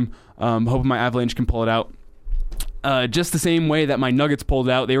good team. Hoping my Avalanche can pull it out. Just the same way that my Nuggets pulled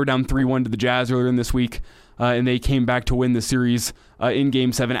out. They were down 3-1 to the Jazz earlier in this week, and they came back to win the series in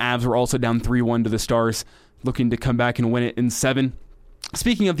Game 7. Avs were also down 3-1 to the Stars, looking to come back and win it in 7.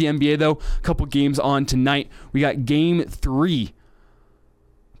 Speaking of the NBA, though, a couple games on tonight. We got Game 3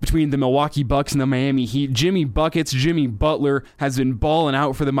 between the Milwaukee Bucks and the Miami Heat. Jimmy Butler has been balling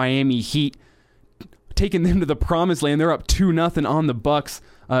out for the Miami Heat, taking them to the promised land. They're up 2-0 on the Bucks.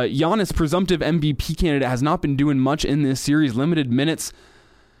 Giannis, presumptive MVP candidate, has not been doing much in this series. Limited minutes,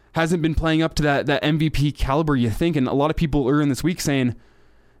 hasn't been playing up to that MVP caliber, you think. And a lot of people earlier in this week saying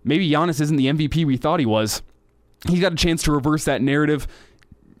maybe Giannis isn't the MVP we thought he was. He's got a chance to reverse that narrative.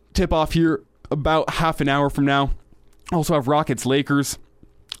 Tip off here about half an hour from now. Also have Rockets-Lakers.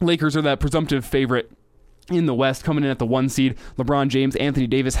 Lakers are that presumptive favorite in the West, coming in at the 1 seed. LeBron James, Anthony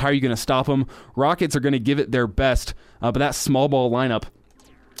Davis, how are you going to stop them? Rockets are going to give it their best, but that small ball lineup,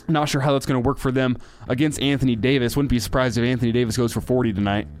 not sure how that's going to work for them against Anthony Davis. Wouldn't be surprised if Anthony Davis goes for 40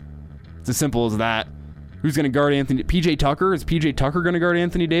 tonight. It's as simple as that. Who's going to guard Anthony? PJ Tucker? Is PJ Tucker going to guard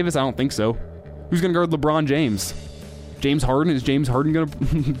Anthony Davis? I don't think so. Who's going to guard LeBron James? James Harden? Is James Harden going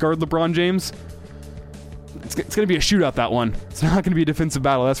to guard LeBron James? It's going to be a shootout, that one. It's not going to be a defensive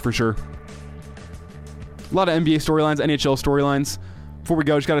battle, that's for sure. A lot of NBA storylines, NHL storylines. Before we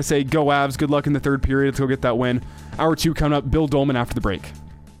go, just got to say, go Avs. Good luck in the third period. Let's go get that win. Hour 2 coming up. Bill Dolman after the break.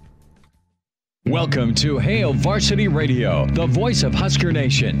 Welcome to Hail Varsity Radio, the voice of Husker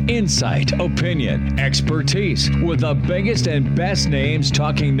Nation. Insight, opinion, expertise, with the biggest and best names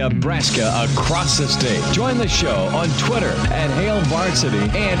talking Nebraska across the state. Join the show on Twitter at Hail Varsity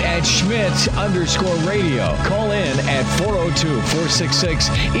and at Schmitz_radio. Call in at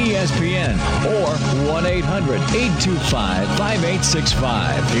 402-466-ESPN or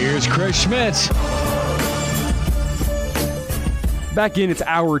 1-800-825-5865. Here's Chris Schmitz. Back in, it's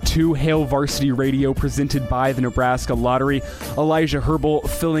Hour 2, Hail Varsity Radio, presented by the Nebraska Lottery. Elijah Herbal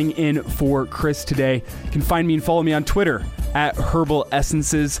filling in for Chris today. You can find me and follow me on Twitter at Herbal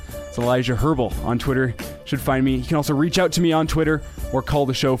Essences. It's Elijah Herbal on Twitter. Should find me. You can also reach out to me on Twitter or call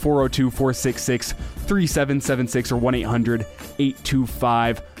the show 402-466-3776 or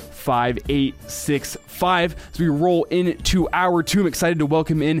 1-800-825-5865. As we roll into Hour 2, I'm excited to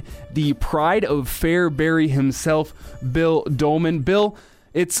welcome in the pride of Fairbury himself, Bill Dolman. Bill,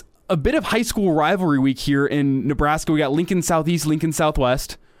 it's a bit of high school rivalry week here in Nebraska. We got Lincoln Southeast, Lincoln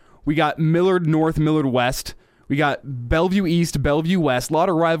Southwest. We got Millard North, Millard West. We got Bellevue East, Bellevue West. A lot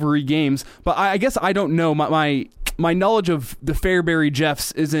of rivalry games, but I guess I don't know. My knowledge of the Fairbury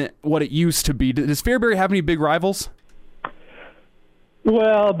Jeffs isn't what it used to be. Does Fairbury have any big rivals?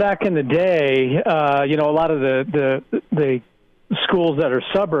 Well, back in the day, a lot of the schools that are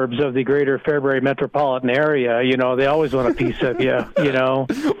suburbs of the greater Fairbury metropolitan area, they always want a piece of you,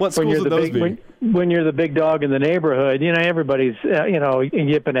 What schools would those be? When you're the big dog in the neighborhood, everybody's,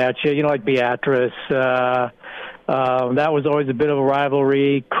 yipping at you, like Beatrice. That was always a bit of a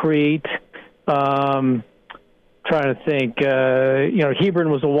rivalry. Crete. Trying to think, Hebron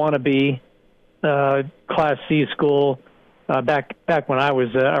was a wannabe Class C school back when I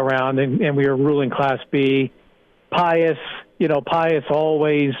was around, and we were ruling Class B. Pius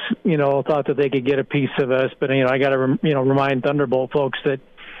always, thought that they could get a piece of us, but I got to, remind Thunderbolt folks that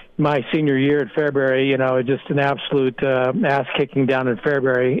my senior year at Fairbury, just an absolute ass kicking down in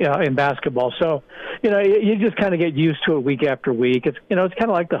Fairbury in basketball. So, you just kind of get used to it week after week. It's, it's kind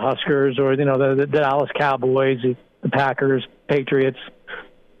of like the Huskers or, the Dallas Cowboys, the Packers, Patriots.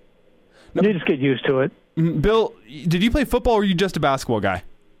 You just get used to it. Bill, did you play football or were you just a basketball guy?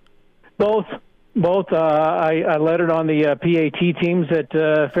 Both. I lettered on the PAT teams at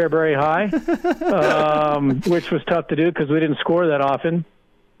Fairbury High, which was tough to do because we didn't score that often.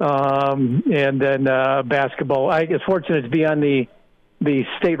 And then basketball. I was fortunate to be on the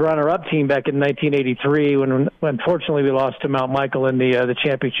state runner-up team back in 1983 when unfortunately we lost to Mount Michael in the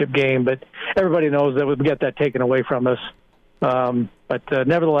championship game. But everybody knows that we get that taken away from us. But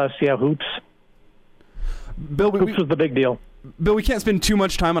nevertheless, hoops. Bill, hoops was the big deal. Bill, we can't spend too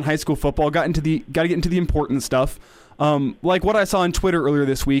much time on high school football. Got to get into the important stuff. Like what I saw on Twitter earlier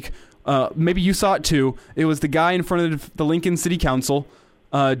this week. Maybe you saw it too. It was the guy in front of the Lincoln City Council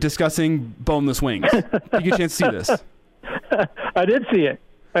discussing boneless wings. Did you get a chance to see this? I did see it.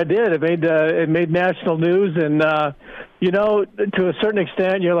 I did. It made national news, and to a certain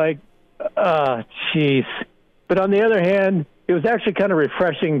extent, you're like, jeez. But on the other hand, it was actually kind of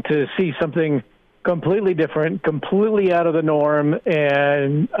refreshing to see something completely different, completely out of the norm,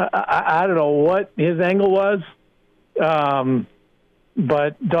 and I don't know what his angle was,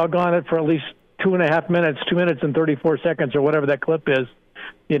 but doggone it, for at least 2.5 minutes, 2 minutes and 34 seconds or whatever that clip is,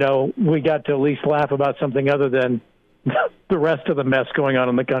 we got to at least laugh about something other than the rest of the mess going on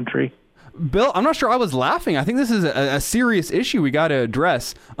in the country. Bill, I'm not sure I was laughing. I think this is a serious issue we got to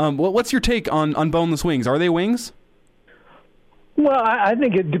address. What's your take on boneless wings? Are they wings? Well, I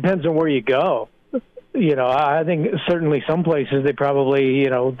think it depends on where you go. I think certainly some places they probably,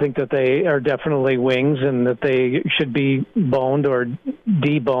 think that they are definitely wings and that they should be boned or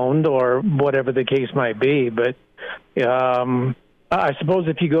deboned or whatever the case might be. But I suppose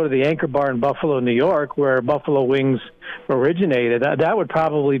if you go to the Anchor Bar in Buffalo, New York, where Buffalo Wings originated, that would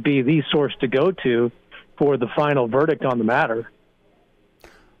probably be the source to go to for the final verdict on the matter.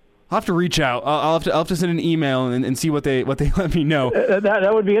 I'll have to reach out. I'll have to send an email and see what they let me know.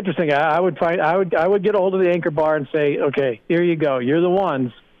 That would be interesting. I would get a hold of the Anchor Bar and say, okay, here you go. You're the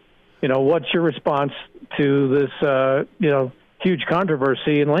ones. What's your response to this huge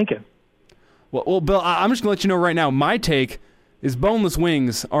controversy in Lincoln? Well, Bill, I'm just gonna let you know right now. My take is boneless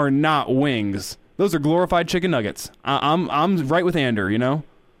wings are not wings. Those are glorified chicken nuggets. I'm right with Ander.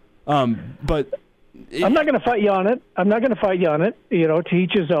 But. I'm not going to fight you on it. To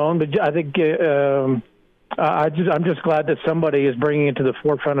each his own. But I think I'm just glad that somebody is bringing it to the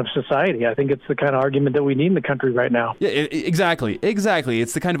forefront of society. I think it's the kind of argument that we need in the country right now. Yeah, exactly.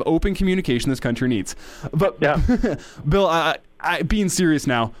 It's the kind of open communication this country needs. But yeah. Bill, I being serious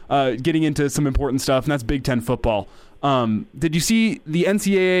now, getting into some important stuff, and that's Big Ten football. Did you see the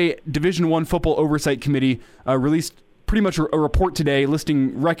NCAA Division I Football Oversight Committee released pretty much a report today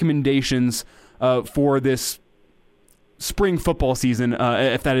listing recommendations for this spring football season,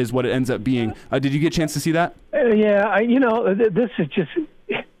 if that is what it ends up being? Did you get a chance to see that? Yeah,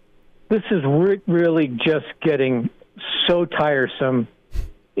 this is really just getting so tiresome,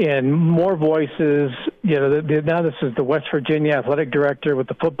 and more voices. Now this is the West Virginia athletic director with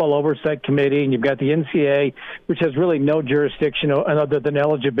the Football Oversight Committee, and you've got the NCAA, which has really no jurisdiction other than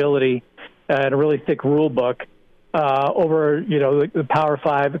eligibility and a really thick rule book over the Power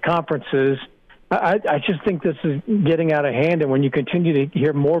 5 conferences. I just think this is getting out of hand, and when you continue to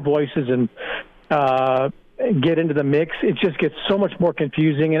hear more voices and get into the mix, it just gets so much more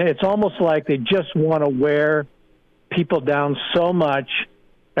confusing, and it's almost like they just want to wear people down so much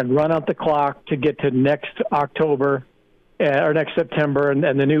and run out the clock to get to next October or next September, and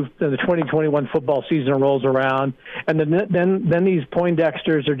the 2021 football season rolls around, and then these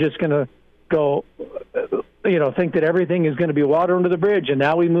Poindexters are just going to go, think that everything is going to be water under the bridge, and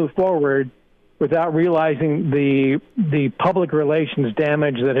now we move forward without realizing the public relations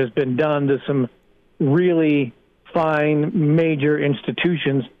damage that has been done to some really fine major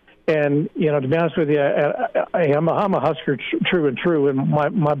institutions. And, to be honest with you, I'm a Husker true and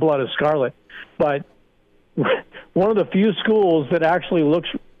my blood is scarlet. But one of the few schools that actually looks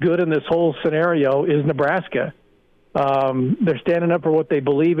good in this whole scenario is Nebraska. They're standing up for what they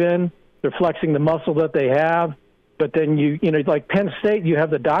believe in. They're flexing the muscle that they have. But then like Penn State, you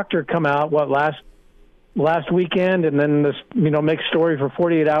have the doctor come out last weekend, and then this make story for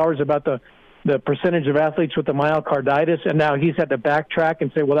 48 hours about the percentage of athletes with the myocarditis, and now he's had to backtrack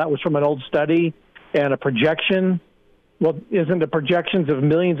and say, well, that was from an old study and a projection. Well, isn't the projections of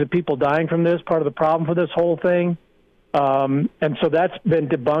millions of people dying from this part of the problem for this whole thing? And so that's been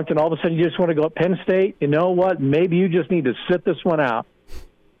debunked, and all of a sudden you just want to go at Penn State. You know what? Maybe you just need to sit this one out.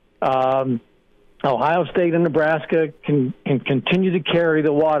 Ohio State and Nebraska can continue to carry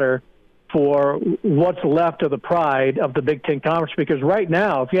the water for what's left of the pride of the Big Ten Conference, because right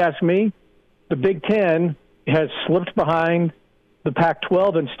now, if you ask me, the Big Ten has slipped behind the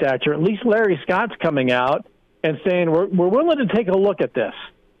Pac-12 in stature. At least Larry Scott's coming out and saying, we're willing to take a look at this.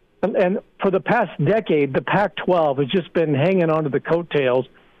 And for the past decade, the Pac-12 has just been hanging on to the coattails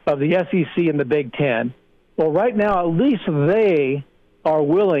of the SEC and the Big Ten. Well, right now, at least they are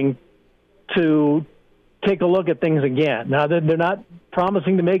willing to take a look at things again. Now, they're not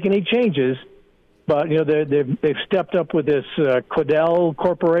promising to make any changes, but they've stepped up with this Quidel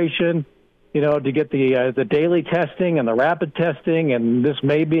Corporation, to get the daily testing and the rapid testing, and this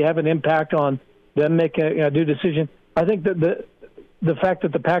may have an impact on them making a new decision. I think that the fact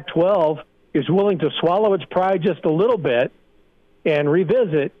that the Pac-12 is willing to swallow its pride just a little bit and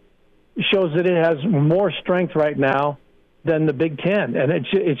revisit shows that it has more strength right now than the Big Ten. And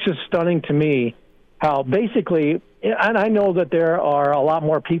it's just stunning to me how basically, and I know that there are a lot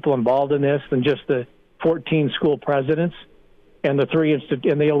more people involved in this than just the 14 school presidents and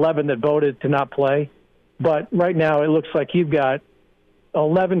the 11 that voted to not play. But right now it looks like you've got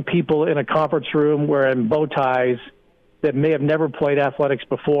 11 people in a conference room wearing bow ties that may have never played athletics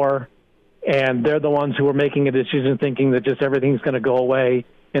before, and they're the ones who are making a decision thinking that just everything's going to go away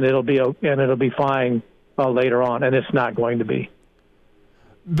and it'll be fine later on, and it's not going to be.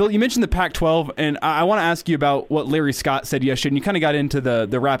 Bill, you mentioned the Pac-12, and I want to ask you about what Larry Scott said yesterday. And you kind of got into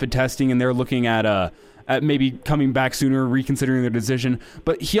the rapid testing, and they're looking at maybe coming back sooner, reconsidering their decision.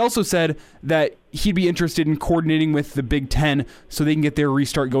 But he also said that he'd be interested in coordinating with the Big Ten so they can get their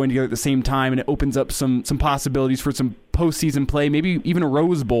restart going together at the same time, and it opens up some possibilities for some postseason play, maybe even a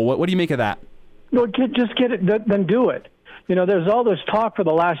Rose Bowl. What do you make of that? No, just get it, then do it. There's all this talk for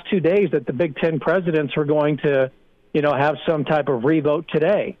the last 2 days that the Big Ten presidents were going to have some type of revote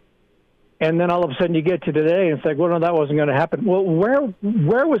today. And then all of a sudden you get to today and it's like, well, no, that wasn't going to happen. Well, where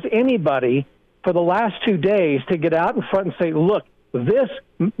was anybody for the last 2 days to get out in front and say, look, this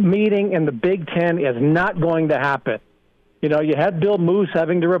meeting in the Big Ten is not going to happen? You had Bill Moose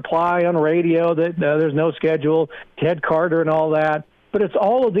having to reply on radio that there's no schedule, Ted Carter and all that. But it's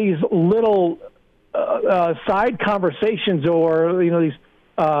all of these little side conversations or,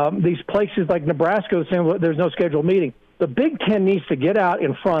 these places like Nebraska saying, well, there's no scheduled meeting. The Big Ten needs to get out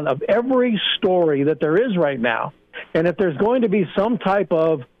in front of every story that there is right now. And if there's going to be some type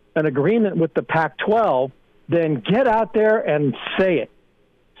of an agreement with the Pac-12, then get out there and say it.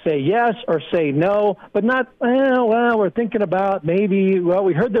 Say yes or say no, but not, well, we're thinking about maybe, well,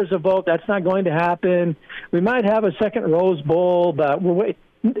 we heard there's a vote. That's not going to happen. We might have a second Rose Bowl, but we're waiting.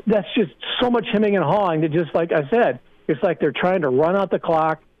 That's just so much hemming and hawing that, just like I said, it's like they're trying to run out the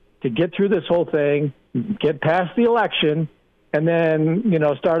clock to get through this whole thing, get past the election, and then,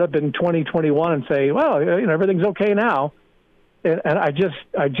 start up in 2021 and say, well, everything's okay now. And I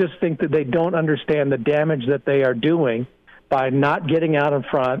just think that they don't understand the damage that they are doing by not getting out in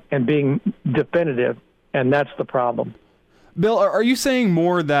front and being definitive, and that's the problem. Bill, are you saying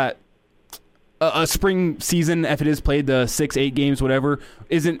more that a spring season, if it is played the 6-8 games, whatever,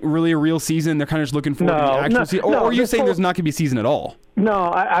 isn't really a real season? They're kind of just looking for the actual season? Or are you saying there's not going to be a season at all? No,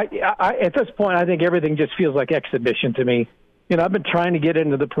 I at this point, I think everything just feels like exhibition to me. I've been trying to get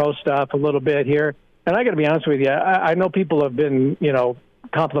into the pro stuff a little bit here, and I got to be honest with you. I know people have been,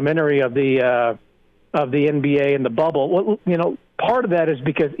 complimentary of the NBA and the bubble. Well, part of that is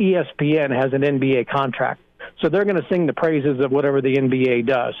because ESPN has an NBA contract, so they're going to sing the praises of whatever the NBA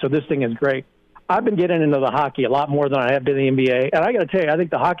does. So this thing is great. I've been getting into the hockey a lot more than I have been in the NBA, and I got to tell you, I think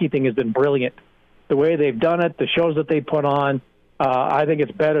the hockey thing has been brilliant. The way they've done it, the shows that they put on, I think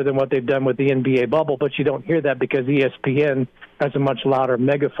it's better than what they've done with the NBA bubble, but you don't hear that because ESPN has a much louder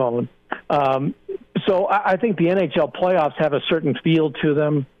megaphone. So I think the NHL playoffs have a certain feel to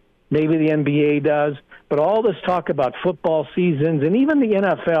them. Maybe the NBA does. But all this talk about football seasons and even the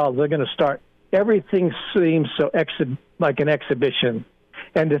NFL, they're going to start. Everything seems so like an exhibition.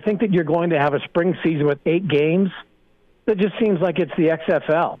 And to think that you're going to have a spring season with 8 games, that just seems like it's the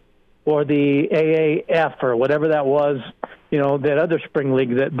XFL. or the AAF or whatever that was, that other spring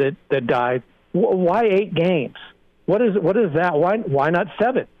league that died. Why 8 games? What is that? Why not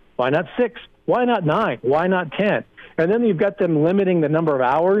 7? Why not 6? Why not 9? Why not 10? And then you've got them limiting the number of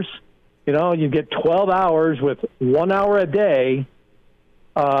hours. You get 12 hours with 1 hour a day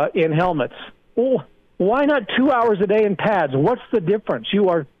in helmets. Well, why not 2 hours a day in pads? What's the difference? You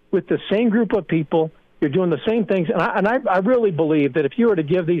are with the same group of people. You're doing the same things. And I really believe that if you were to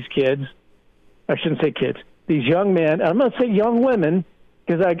give these kids, I shouldn't say kids, these young men, and I'm going to say young women,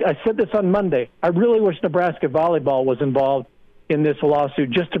 because I said this on Monday, I really wish Nebraska volleyball was involved in this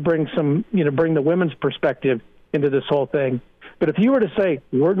lawsuit just to bring bring the women's perspective into this whole thing. But if you were to say,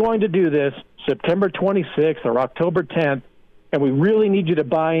 we're going to do this September 26th or October 10th, and we really need you to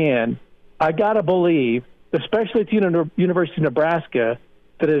buy in, I got to believe, especially at the University of Nebraska,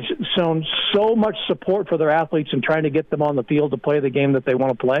 that has shown so much support for their athletes and trying to get them on the field to play the game that they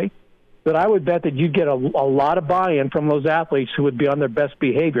want to play, that I would bet that you'd get a lot of buy-in from those athletes who would be on their best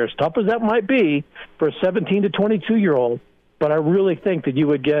behavior, as tough as that might be for a 17 to 22-year-old. But I really think that you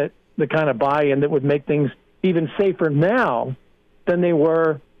would get the kind of buy-in that would make things even safer now than they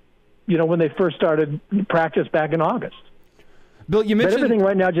were, when they first started practice back in August. Bill, you mentioned... But everything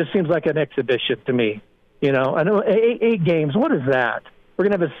right now just seems like an exhibition to me. I know 8 games, what is that? We're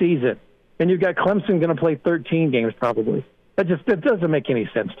going to have a season. And you've got Clemson going to play 13 games probably. That doesn't make any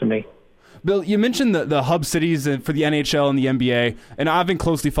sense to me. Bill, you mentioned the hub cities for the NHL and the NBA, and I've been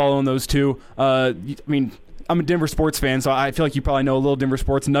closely following those two. I'm a Denver sports fan, so I feel like you probably know a little Denver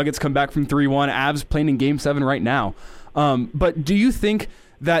sports. Nuggets come back from 3-1. Avs playing in Game 7 right now. But do you think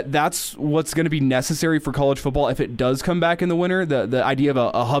that that's what's going to be necessary for college football if it does come back in the winter, the idea of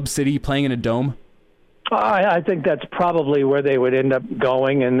a hub city playing in a dome? I think that's probably where they would end up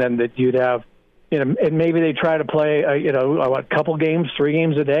going, and then that you'd have, and maybe they try to play, a couple games, 3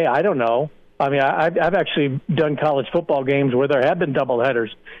 games a day. I don't know. I mean, I've actually done college football games where there have been doubleheaders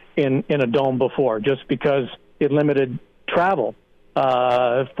in a dome before, just because it limited travel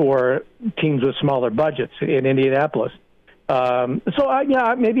for teams with smaller budgets in Indianapolis.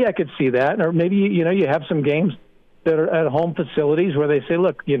 Maybe I could see that, or maybe you have some games that are at home facilities where they say,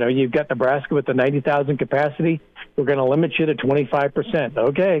 look, you've got Nebraska with the 90,000 capacity. We're going to limit you to 25%.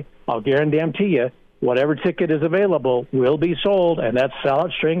 Okay, I'll guarantee you whatever ticket is available will be sold, and that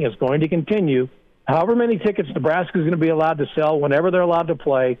sellout string is going to continue. However many tickets Nebraska is going to be allowed to sell whenever they're allowed to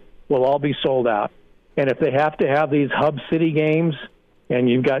play will all be sold out. And if they have to have these hub city games, and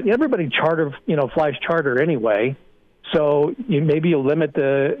you've got everybody flies charter anyway, so maybe you'll limit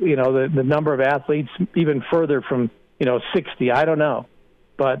the number of athletes even further from 60. I don't know,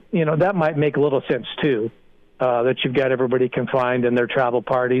 but that might make a little sense too. That you've got everybody confined in their travel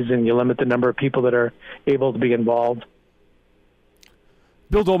parties, and you limit the number of people that are able to be involved.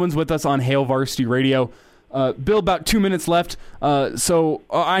 Bill Dolman's with us on Hail Varsity Radio. Bill, about 2 minutes left. So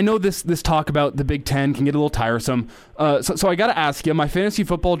I know this talk about the Big Ten can get a little tiresome. So I got to ask you, my fantasy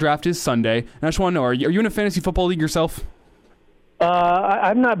football draft is Sunday, and I just want to know, are you in a fantasy football league yourself?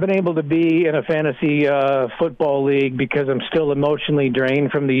 I've not been able to be in a fantasy football league because I'm still emotionally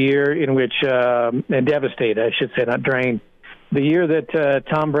drained from the year in which, and devastated, I should say, not drained. The year that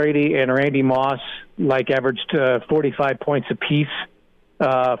Tom Brady and Randy Moss averaged 45 points apiece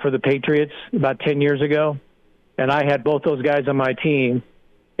for the Patriots about 10 years ago, and I had both those guys on my team.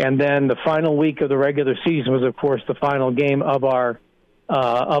 And then the final week of the regular season was, of course, the final game of our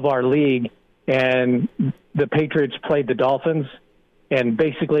league, and the Patriots played the Dolphins and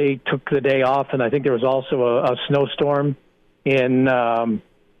basically took the day off. And I think there was also a snowstorm in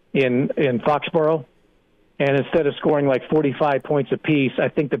Foxborough. And instead of scoring 45 points apiece, I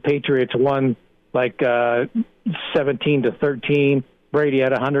think the Patriots won 17-13. Brady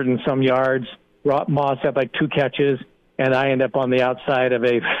had 100 and some yards. Moss had 2 catches, and I end up on the outside of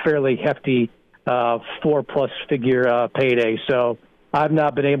a fairly hefty 4+ figure payday. So I've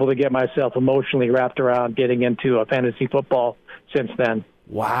not been able to get myself emotionally wrapped around getting into a fantasy football since then.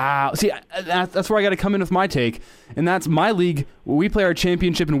 Wow. See, that's where I got to come in with my take, and that's my league. We play our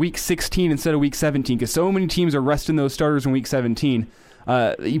championship in Week 16 instead of Week 17 because so many teams are resting those starters in Week 17.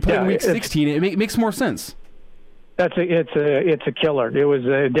 You play in Week 16, it makes more sense. It's a killer. It was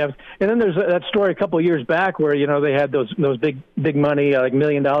and then there's that story a couple of years back where they had those big money $1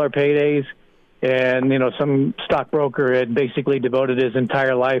 million paydays, and some stockbroker had basically devoted his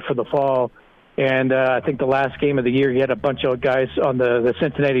entire life for the fall. And I think the last game of the year, he had a bunch of guys on the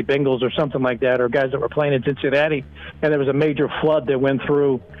Cincinnati Bengals or something like that, or guys that were playing in Cincinnati, and there was a major flood that went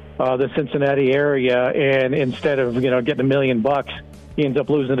through the Cincinnati area, and instead of getting $1 million, he ends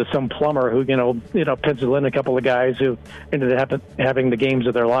up losing to some plumber who, penciled in a couple of guys who ended up having the games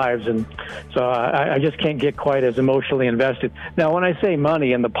of their lives. And so I just can't get quite as emotionally invested. Now, when I say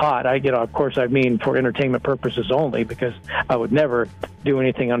money in the pot, of course, I mean for entertainment purposes only, because I would never do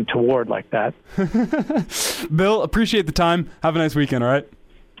anything untoward like that. Bill, appreciate the time. Have a nice weekend, all right?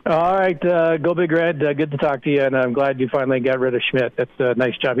 All right, go Big Red. Good to talk to you, and I'm glad you finally got rid of Schmidt. That's a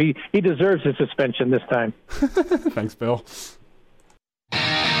nice job. He deserves his suspension this time. Thanks, Bill.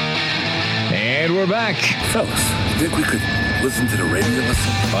 And we're back. Fellas, think we could listen to the radio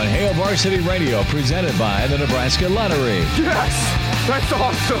lesson? On Hail Varsity Radio, presented by the Nebraska Lottery. Yes! That's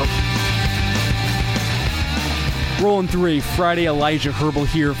awesome! Rolling through a Friday, Elijah Herbal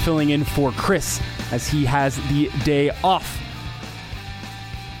here, filling in for Chris as he has the day off.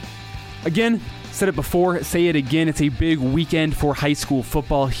 Again, said it before, say it again, it's a big weekend for high school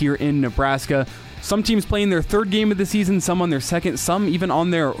football here in Nebraska. Some teams playing their third game of the season, some on their second, some even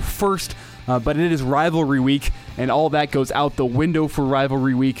on their first, but it is rivalry week, and all that goes out the window for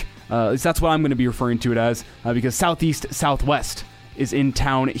rivalry week. At least that's what I'm going to be referring to it as, because Southeast Southwest is in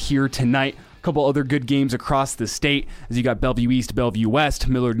town here tonight. A couple other good games across the state, as you got Bellevue East, Bellevue West,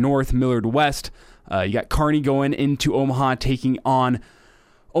 Millard North, Millard West. You got Kearney going into Omaha, taking on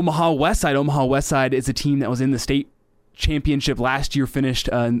Omaha Westside. Omaha Westside is a team that was in the state championship last year, finished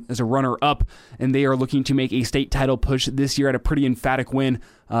as a runner-up, and they are looking to make a state title push this year. At a pretty emphatic win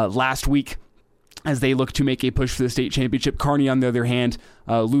last week as they look to make a push for the state championship. Kearney, on the other hand,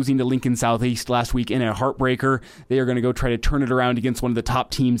 losing to Lincoln Southeast last week in a heartbreaker. They are going to go try to turn it around against one of the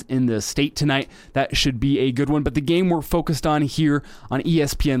top teams in the state tonight. That should be a good one. But the game we're focused on here on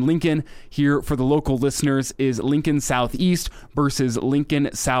ESPN Lincoln, here for the local listeners, is Lincoln Southeast versus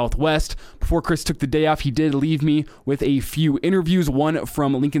Lincoln Southwest. Before Chris took the day off, he did leave me with a few interviews, one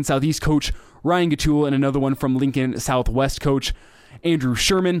from Lincoln Southeast coach Ryan Gatula and another one from Lincoln Southwest coach Andrew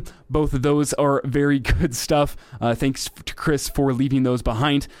Sherman. Both of those are very good stuff. Thanks to Chris for leaving those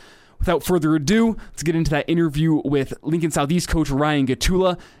behind. Without further ado, let's get into that interview with Lincoln Southeast coach Ryan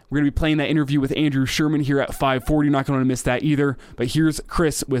Gatula. We're going to be playing that interview with Andrew Sherman here at 5:40. You're not going to miss that either. But here's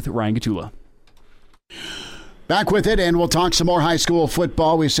Chris with Ryan Gatula. Back with it, and we'll talk some more high school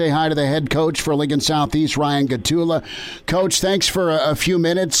football. We say hi to the head coach for Lincoln Southeast, Ryan Gatula. Coach, thanks for a few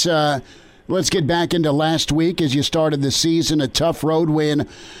minutes. Let's get back into last week as you started the season. A tough road win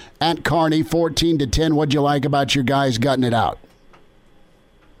at Kearney, 14-10. What'd you like about your guys gutting it out?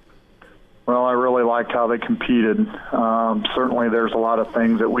 Well, I really liked how they competed. Certainly there's a lot of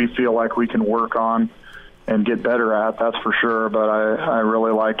things that we feel like we can work on and get better at, that's for sure. But I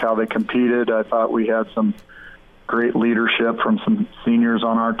really liked how they competed. I thought we had some great leadership from some seniors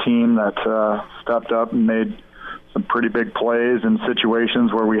on our team that stepped up and made some pretty big plays in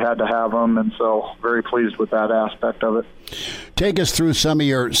situations where we had to have them, and so very pleased with that aspect of it. Take us through some of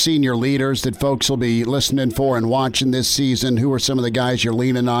your senior leaders that folks will be listening for and watching this season. Who are some of the guys you're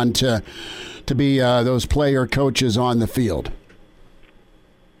leaning on to be those player coaches on the field?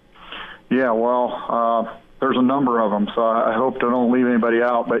 Yeah, well, there's a number of them, so I hope I don't leave anybody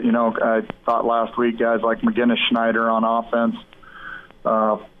out. But, I thought last week guys like McGinnis Schneider on offense,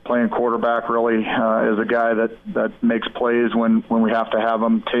 playing quarterback really is a guy that makes plays when we have to have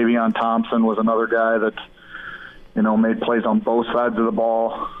him. Tavion Thompson was another guy that, made plays on both sides of the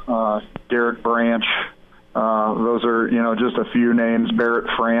ball. Derek Branch, those are, just a few names. Barrett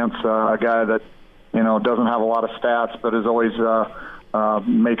France, a guy that, doesn't have a lot of stats but is always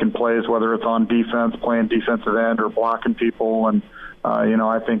making plays, whether it's on defense, playing defensive end, or blocking people. And,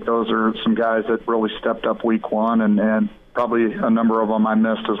 I think those are some guys that really stepped up week one, and probably a number of them I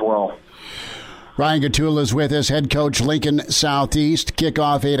missed as well. Ryan Gatula is with us, head coach, Lincoln Southeast.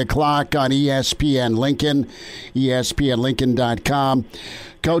 Kickoff 8 o'clock on ESPN Lincoln, ESPNLincoln.com.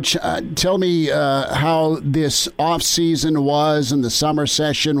 Coach, tell me how this off-season was and the summer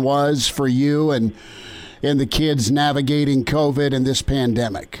session was for you and the kids navigating COVID and this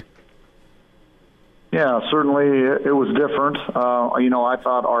pandemic. Yeah, certainly it was different. I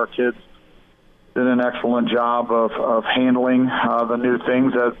thought our kids did an excellent job of handling the new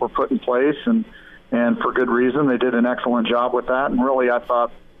things that were put in place, and for good reason. They did an excellent job with that. And really, I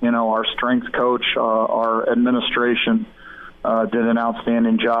thought, our strength coach, our administration did an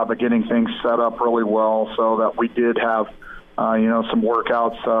outstanding job of getting things set up really well, so that we did have, some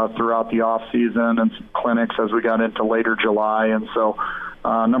workouts throughout the off season and some clinics as we got into later July. And so,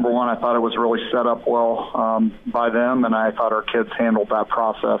 number one, I thought it was really set up well by them, and I thought our kids handled that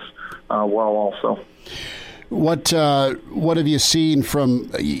process well also. What have you seen from?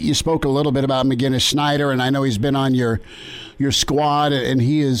 You spoke a little bit about McGinnis Schneider, and I know he's been on your squad, and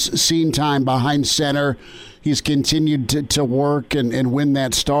he has seen time behind center. he's continued to work and win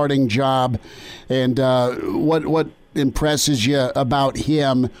that starting job. And what impresses you about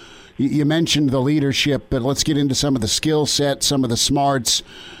him? You mentioned the leadership, but let's get into some of the skill set, some of the smarts,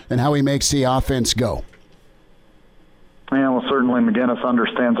 and how he makes the offense go. Yeah, well, certainly McGinnis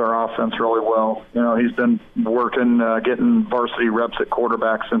understands our offense really well. You know, he's been working, getting varsity reps at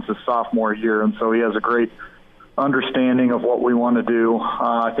quarterback since his sophomore year, and so he has a great understanding of what we want to do.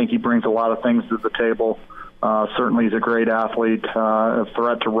 I think he brings a lot of things to the table. Certainly he's a great athlete, a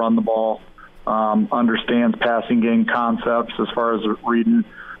threat to run the ball, understands passing game concepts as far as reading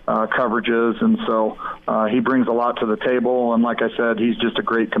coverages, and so he brings a lot to the table. And like I said, he's just a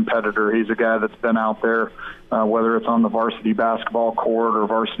great competitor. He's a guy that's been out there, whether it's on the varsity basketball court or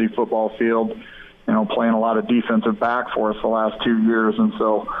varsity football field, you know, playing a lot of defensive back for us the last 2 years. And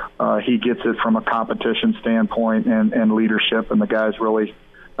so he gets it from a competition standpoint and leadership, and the guys really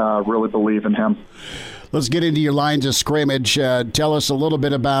believe in him. Let's get into your lines of scrimmage. Tell us a little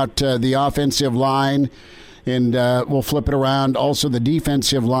bit about the offensive line, and we'll flip it around. Also, the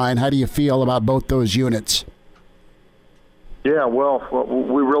defensive line. How do you feel about both those units? Yeah, well,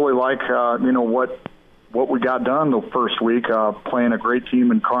 we really like what we got done the first week, playing a great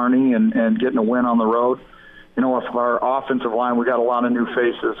team in Kearney and getting a win on the road. You know, with our offensive line, we got a lot of new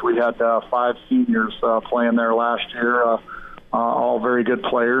faces. We had 5 seniors playing there last year, all very good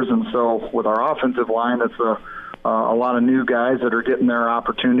players. And so with our offensive line, it's a lot of new guys that are getting their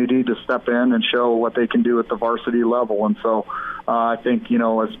opportunity to step in and show what they can do at the varsity level. And so I think, you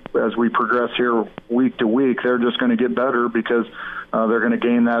know, as we progress here week to week, they're just going to get better because they're going to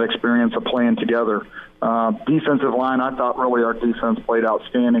gain that experience of playing together. Defensive line, I thought really our defense played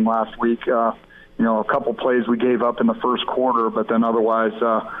outstanding last week. You know, a couple plays we gave up in the first quarter, but then otherwise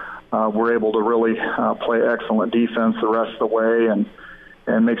we're able to really play excellent defense the rest of the way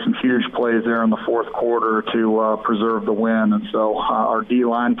and make some huge plays there in the fourth quarter to preserve the win. And so our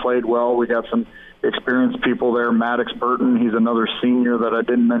D-line played well. We got some experienced people there. Maddox Burton, he's another senior that I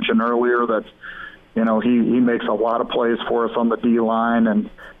didn't mention earlier. That's, you know, he makes a lot of plays for us on the D-line, and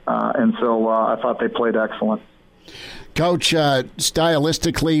so I thought they played excellent. Coach,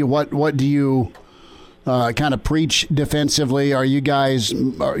 stylistically, what do you kind of preach defensively? Are you guys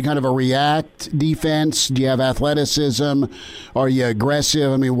kind of a react defense? Do you have athleticism? Are you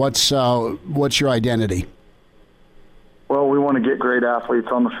aggressive? I mean, what's your identity? Well, we want to get great athletes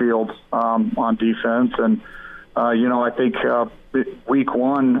on the field on defense, and you know, I think week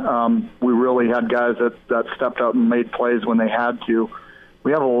one we really had guys that stepped up and made plays when they had to.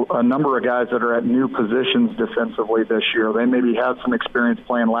 We have a number of guys that are at new positions defensively this year. They maybe had some experience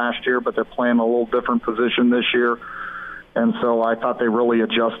playing last year, but they're playing a little different position this year. And so I thought they really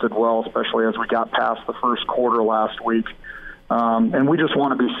adjusted well, especially as we got past the first quarter last week. And we just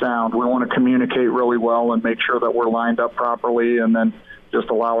want to be sound. We want to communicate really well and make sure that we're lined up properly, and then just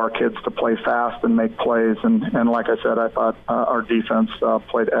allow our kids to play fast and make plays. And like I said, I thought our defense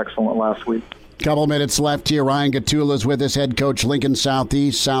played excellent last week. Couple minutes left here. Ryan Gatula is with us, head coach, Lincoln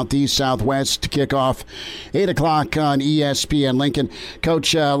Southeast, Southwest, to kick off 8 o'clock on ESPN Lincoln.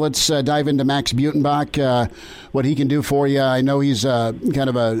 Coach, let's dive into Max Butenbach, what he can do for you. I know he's kind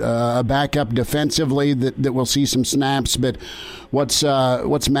of a backup defensively that will see some snaps, but what's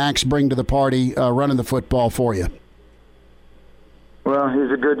Max bring to the party running the football for you? Well,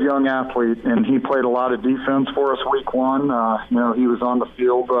 he's a good young athlete, and he played a lot of defense for us week one. You know, he was on the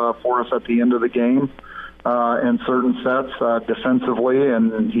field for us at the end of the game in certain sets defensively,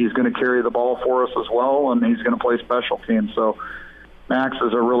 and he's going to carry the ball for us as well, and he's going to play special teams. So Max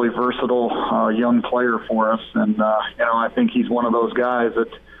is a really versatile young player for us, and, you know, I think he's one of those guys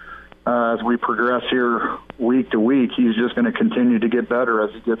that as we progress here week to week, he's just going to continue to get better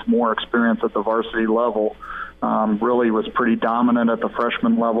as he gets more experience at the varsity level. Really was pretty dominant at the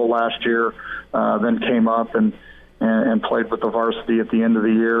freshman level last year, then came up and played with the varsity at the end of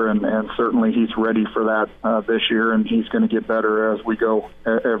the year, and certainly he's ready for that this year, and he's going to get better as we go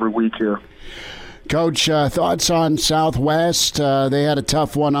every week here. Coach, thoughts on Southwest? They had a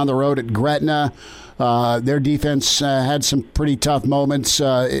tough one on the road at Gretna. Their defense had some pretty tough moments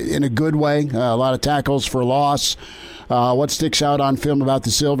in a good way, a lot of tackles for loss. What sticks out on film about the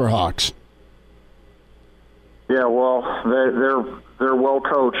Silverhawks? Yeah, well, they're well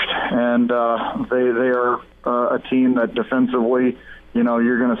coached, and they are a team that defensively, you know,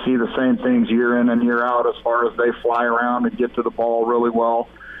 you're going to see the same things year in and year out as far as they fly around and get to the ball really well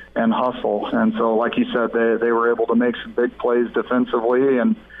and hustle. And so, like you said, they were able to make some big plays defensively,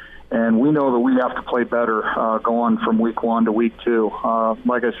 and we know that we have to play better going from week one to week two.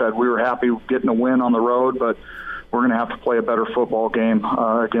 Like I said, we were happy getting a win on the road, but we're going to have to play a better football game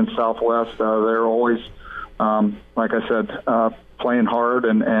against Southwest. They're always like I said, playing hard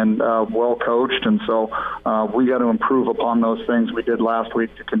and well coached. And so we got to improve upon those things we did last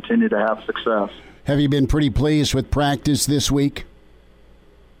week to continue to have success. Have you been pretty pleased with practice this week?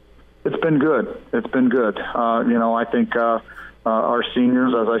 It's been good. It's been good. I think our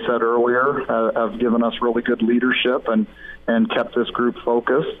seniors, as I said earlier, have given us really good leadership and kept this group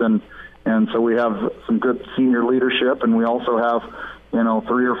focused. And so we have some good senior leadership, and we also have,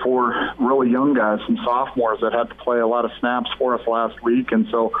 3 or 4 really young guys, some sophomores that had to play a lot of snaps for us last week. And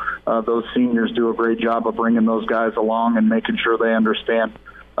so those seniors do a great job of bringing those guys along and making sure they understand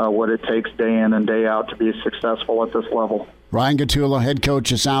what it takes day in and day out to be successful at this level. Ryan Gottula, head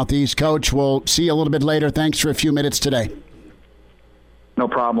coach of Southeast. Coach, we'll see you a little bit later. Thanks for a few minutes today. No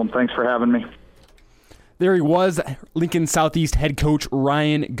problem. Thanks for having me. There he was, Lincoln Southeast head coach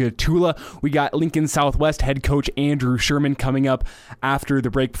Ryan Gottula. We got Lincoln Southwest head coach Andrew Sherman coming up after the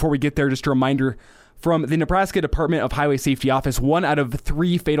break. Before we get there, just a reminder from the Nebraska Department of Highway Safety Office, 1 out of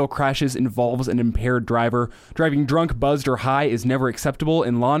 3 fatal crashes involves an impaired driver. Driving drunk, buzzed, or high is never acceptable,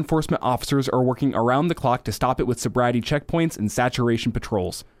 and law enforcement officers are working around the clock to stop it with sobriety checkpoints and saturation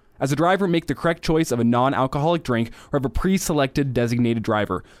patrols. As a driver, make the correct choice of a non-alcoholic drink or have a pre-selected designated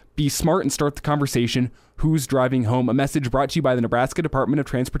driver. Be smart and start the conversation. Who's driving home? A message brought to you by the Nebraska Department of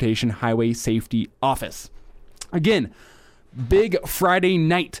Transportation Highway Safety Office. Again, big Friday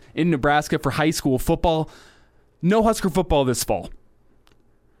night in Nebraska for high school football. No Husker football this fall.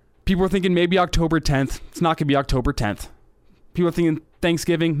 People are thinking maybe October 10th. It's not going to be October 10th. People are thinking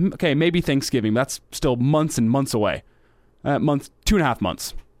Thanksgiving. Okay, maybe Thanksgiving. That's still months and months away. 2.5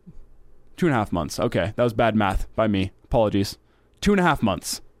 months. 2.5 months. Okay, that was bad math by me. Apologies. 2.5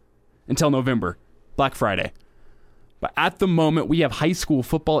 months until November, Black Friday. But at the moment, we have high school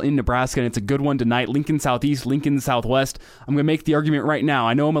football in Nebraska, and it's a good one tonight. Lincoln Southeast, Lincoln Southwest. I'm going to make the argument right now.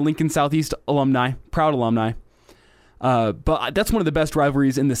 I know I'm a Lincoln Southeast alumni, proud alumni, but that's one of the best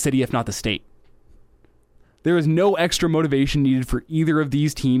rivalries in the city, if not the state. There is no extra motivation needed for either of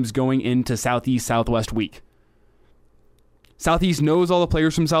these teams going into Southeast Southwest week. Southeast knows all the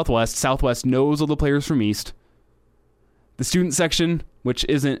players from Southwest. Southwest knows all the players from East. The student section, which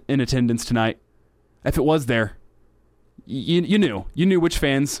isn't in attendance tonight, if it was there, you knew. You knew which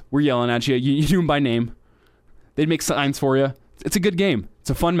fans were yelling at you. You knew them by name. They'd make signs for you. It's a good game. It's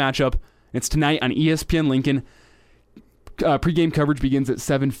a fun matchup. It's tonight on ESPN Lincoln. Pre-game coverage begins at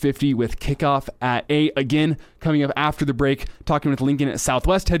 7:50 with kickoff at 8. Again, coming up after the break, talking with Lincoln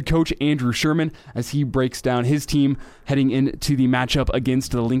Southwest head coach Andrew Sherman as he breaks down his team heading into the matchup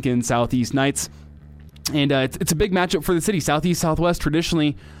against the Lincoln Southeast Knights. And it's a big matchup for the city. Southeast Southwest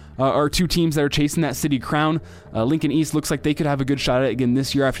traditionally are two teams that are chasing that city crown. Lincoln East looks like they could have a good shot at it again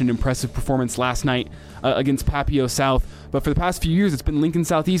this year after an impressive performance last night against Papio South. But for the past few years, it's been Lincoln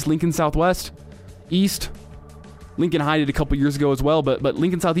Southeast, Lincoln Southwest, East. Lincoln High did a couple years ago as well, but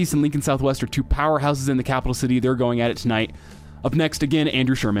Lincoln Southeast and Lincoln Southwest are two powerhouses in the capital city. They're going at it tonight. Up next, again,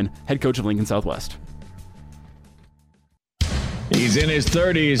 Andrew Sherman, head coach of Lincoln Southwest. He's in his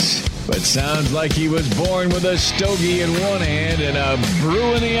 30s, but sounds like he was born with a stogie in one hand and a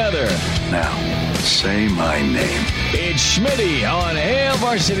brew in the other. Now, say my name. It's Schmitty on Hail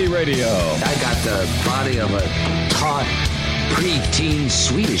Varsity Radio. I got the body of a taut, preteen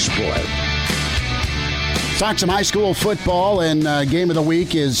Swedish boy. Talk some high school football, and game of the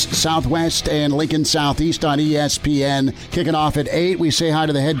week is Southwest and Lincoln Southeast on ESPN. Kicking off at 8, we say hi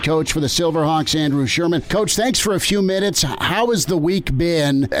to the head coach for the Silverhawks, Andrew Sherman. Coach, thanks for a few minutes. How has the week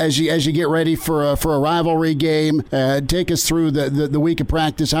been as you get ready for a rivalry game? Take us through the week of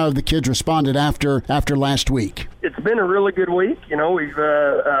practice. How have the kids responded after last week? It's been a really good week. We've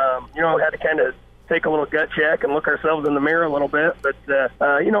had to kind of take a little gut check and look ourselves in the mirror a little bit. But,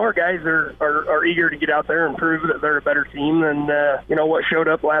 our guys are eager to get out there and prove that they're a better team than, what showed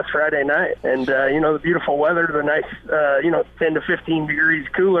up last Friday night. And, the beautiful weather, the nice, 10 to 15 degrees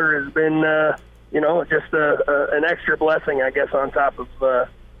cooler has been, just an extra blessing, I guess, on top of, a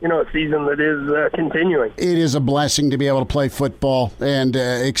season that is continuing. It is a blessing to be able to play football, and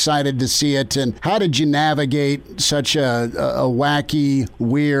excited to see it. And how did you navigate such a wacky,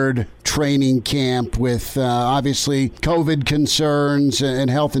 weird training camp with obviously COVID concerns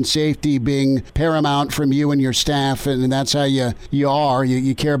and health and safety being paramount from you and your staff, and that's how you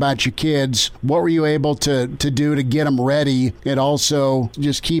care about your kids? What were you able to do to get them ready and also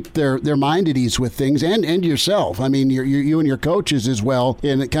just keep their mind at ease with things, and yourself? I mean, you and your coaches as well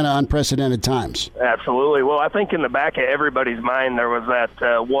in kind of unprecedented times. Absolutely. Well, I think in the back of everybody's mind there was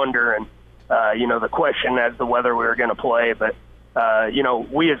that wonder and the question as to whether we were going to play, but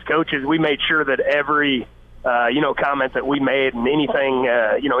we as coaches, we made sure that every comment that we made and anything,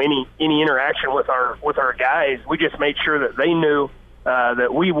 any interaction with our guys, we just made sure that they knew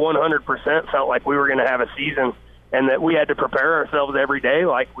that we 100% felt like we were going to have a season and that we had to prepare ourselves every day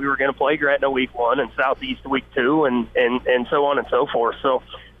like we were going to play Gretna week 1 and Southeast week 2 and so on and so forth. So,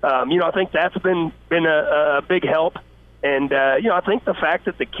 I think that's been a big help. And, I think the fact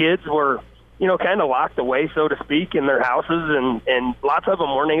that the kids were, kind of locked away, so to speak, in their houses and lots of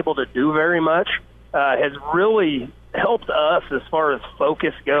them weren't able to do very much has really helped us as far as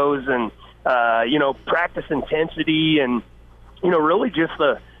focus goes and, practice intensity and, really just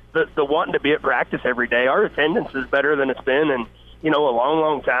the wanting to be at practice every day. Our attendance is better than it's been in, a long,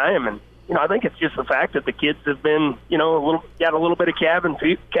 long time. And, I think it's just the fact that the kids have been, got a little bit of cabin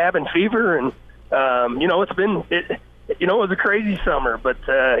fever. And, it's been, it was a crazy summer, but,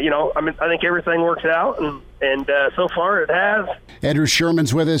 I think everything works out, and so far it has. Andrew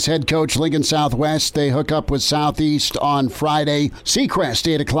Sherman's with us, head coach, Lincoln Southwest. They hook up with Southeast on Friday.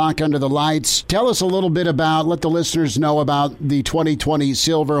 Seacrest, 8 o'clock under the lights. Tell us a little bit let the listeners know about the 2020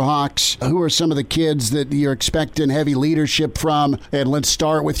 Silverhawks. Who are some of the kids that you're expecting heavy leadership from? And let's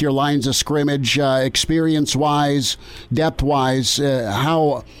start with your lines of scrimmage, experience-wise, depth-wise.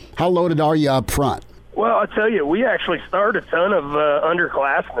 How loaded are you up front? Well, I'll tell you, we actually start a ton of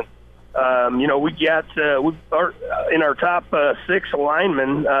underclassmen. We got in our top 6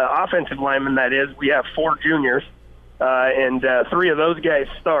 linemen, offensive linemen, that is, we have 4 juniors, and 3 of those guys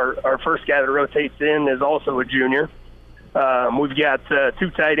start. Our first guy that rotates in is also a junior. We've got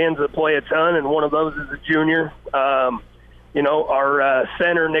 2 tight ends that play a ton, and one of those is a junior. Our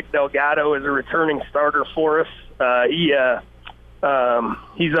center, Nick Delgado, is a returning starter for us.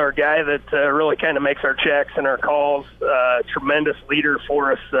 He's our guy that really kind of makes our checks and our calls. Tremendous leader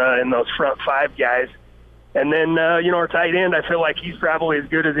for us in those front 5 guys. And then, our tight end, I feel like he's probably as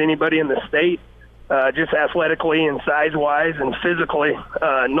good as anybody in the state, just athletically and size-wise and physically.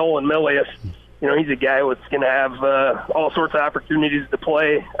 Nolan Milius, he's a guy that's going to have all sorts of opportunities to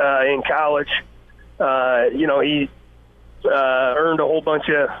play in college. He earned a whole bunch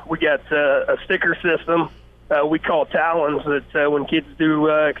of – we got a sticker system. We call talons that when kids do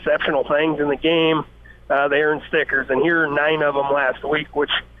exceptional things in the game, they earn stickers. And here are 9 of them last week,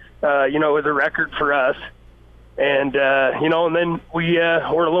 which, is a record for us. And, and then we're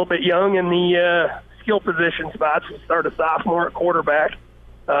a little bit young in the skill position spots. We start a sophomore at quarterback,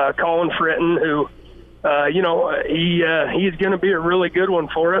 Colin Fritton, who, he is going to be a really good one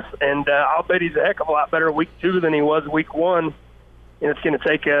for us. And I'll bet he's a heck of a lot better week 2 than he was week 1. And it's going to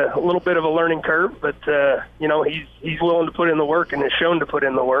take a little bit of a learning curve, but, he's willing to put in the work and has shown to put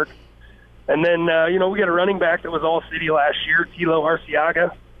in the work. And then, we got a running back that was all city last year, Tilo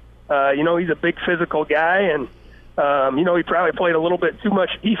Arciaga. He's a big physical guy, and, he probably played a little bit too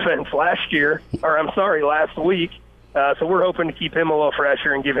much defense last week. So we're hoping to keep him a little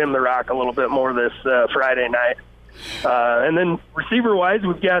fresher and give him the rock a little bit more this Friday night. And then receiver-wise,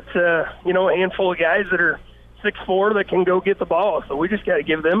 we've got, a handful of guys that are 6'4" that can go get the ball. So we just got to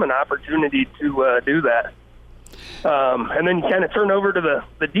give them an opportunity to do that. And then you kind of turn over to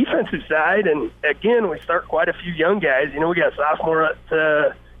the defensive side, and again, we start quite a few young guys. We got a sophomore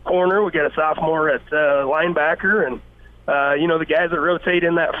at corner, we got a sophomore at linebacker, and the guys that rotate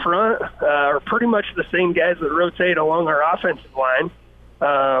in that front are pretty much the same guys that rotate along our offensive line.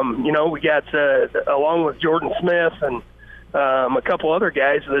 We got along with Jordan Smith and a couple other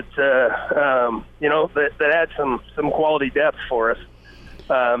guys that that add some quality depth for us.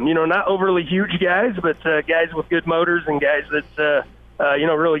 Not overly huge guys, but guys with good motors and guys that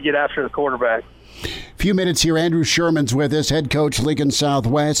really get after the quarterback. Few minutes here. Andrew Sherman's with us, head coach, Lincoln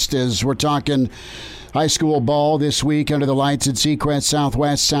Southwest, as we're talking high school ball this week under the lights at Seacrest,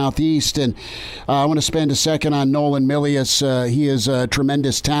 Southwest, Southeast. And I want to spend a second on Nolan Milius. He is a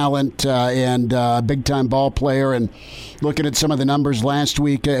tremendous talent and a big-time ball player. And looking at some of the numbers last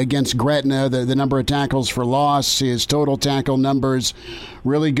week against Gretna, the number of tackles for loss, his total tackle numbers,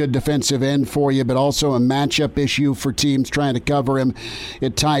 really good defensive end for you, but also a matchup issue for teams trying to cover him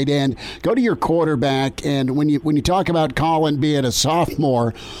at tight end. Go to your quarterback, and when you talk about Colin being a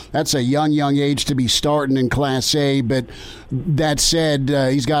sophomore, that's a young age to be starting in Class A, but that said,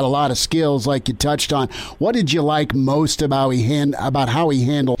 he's got a lot of skills like you touched on. What did you like most about how he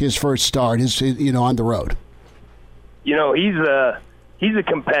handled his first start, on the road? He's a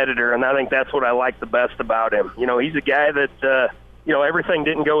competitor, and I think that's what I like the best about him. He's a guy that everything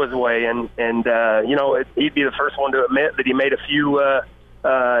didn't go his way, and he'd be the first one to admit that he made a few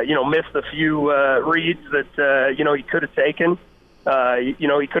missed a few reads that he could have taken.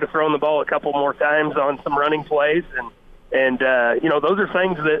 He could have thrown the ball a couple more times on some running plays, and those are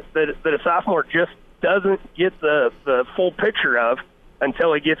things that a sophomore just doesn't get the full picture of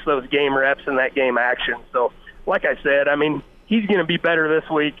until he gets those game reps and that game action. So, like I said, I mean, he's going to be better this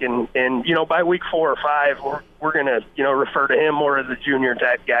week, and by week 4 or 5, we're going to refer to him more as a junior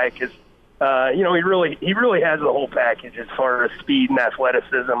type guy because he really has the whole package as far as speed and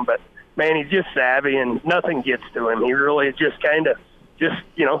athleticism. But man, he's just savvy, and nothing gets to him. He really just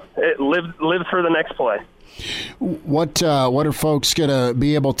lives for the next play. What are folks going to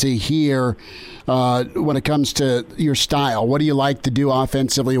be able to hear when it comes to your style? What do you like to do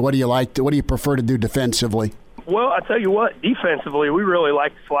offensively? What do you prefer to do defensively? Well, I tell you what, defensively, we really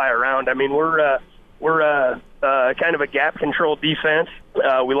like to fly around. I mean, we're kind of a gap-controlled defense.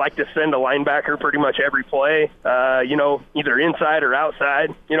 We like to send a linebacker pretty much every play, either inside or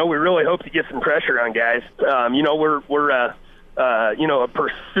outside. We really hope to get some pressure on guys. We're a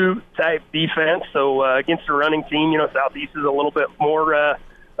pursuit-type defense. So against a running team, Southeast is a little bit more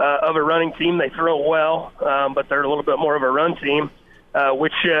of a running team. They throw well, but they're a little bit more of a run team,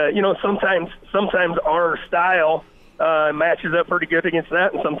 which, sometimes our style matches up pretty good against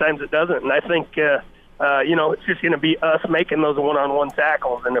that, and sometimes it doesn't. And I think, it's just going to be us making those one-on-one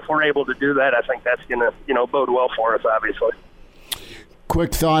tackles. And if we're able to do that, I think that's going to, bode well for us, obviously.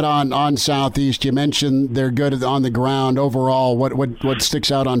 Quick thought on Southeast. You mentioned they're good on the ground overall. What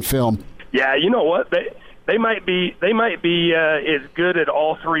sticks out on film? Yeah, you know what? They might be as good at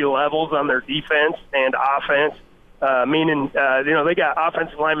all 3 levels on their defense and offense. Meaning, they got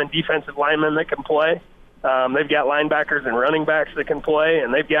offensive linemen, defensive linemen that can play. They've got linebackers and running backs that can play,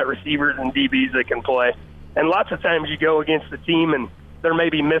 and they've got receivers and DBs that can play. And lots of times you go against the team and they're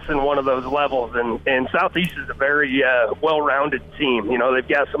maybe missing one of those levels. And Southeast is a very well-rounded team. They've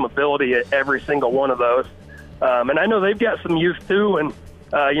got some ability at every single one of those. And I know they've got some youth too, and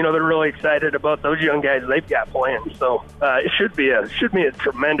they're really excited about those young guys they've got playing. So it should be a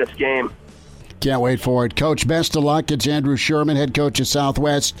tremendous game. Can't wait for it. Coach, best of luck. It's Andrew Sherman, head coach of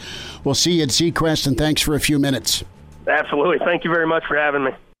Southwest. We'll see you at Seacrest, and thanks for a few minutes. Absolutely. Thank you very much for having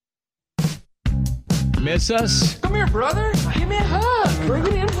me. Miss us? Come here, brother. Give me a hug. Bring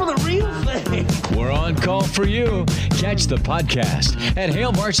it in for the real thing. We're on call for you. Catch the podcast at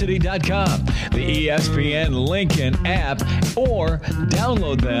HailVarsity.com, the ESPN Lincoln app, or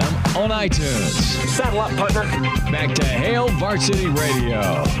download them on iTunes. Saddle up, partner. Back to Hail Varsity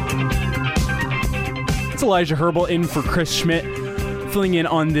Radio. It's Elijah Herbal in for Chris Schmidt, filling in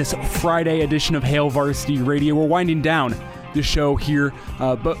on this Friday edition of Hail Varsity Radio. We're winding down the show here,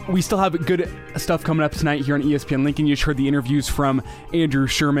 but we still have good stuff coming up tonight here on ESPN Lincoln. You just heard the interviews from Andrew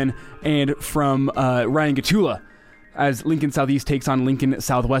Sherman and from Ryan Gatula as Lincoln Southeast takes on Lincoln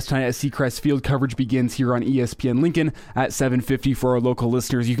Southwest tonight at Seacrest Field. Coverage begins here on ESPN Lincoln at 7:50 for our local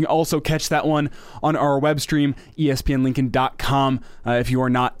listeners. You can also catch that one on our web stream, espnlincoln.com, if you are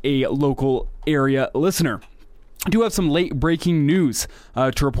not a local area listener. I do have some late-breaking news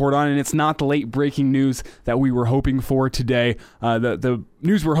to report on, and it's not the late-breaking news that we were hoping for today. The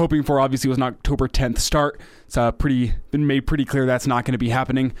news we're hoping for, obviously, was an October 10th start. It's been made pretty clear that's not going to be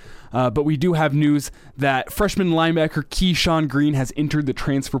happening. But we do have news that freshman linebacker Keyshawn Green has entered the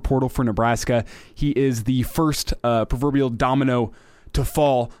transfer portal for Nebraska. He is the first proverbial domino to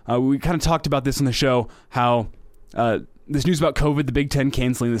fall. We kind of talked about this in the show, how this news about COVID, the Big Ten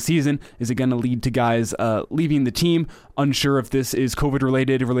canceling the season, is it going to lead to guys leaving the team? Unsure if this is COVID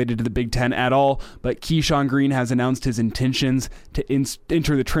related to the Big Ten at all, but Keyshawn Green has announced his intentions to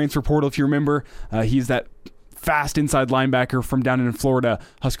enter the transfer portal. If you remember, he's that fast inside linebacker from down in Florida.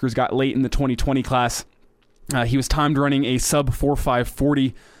 Huskers got late in the 2020 class. He was timed running a sub 4.5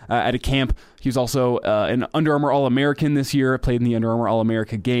 40 at a camp. He was also an Under Armour All-American this year, played in the Under Armour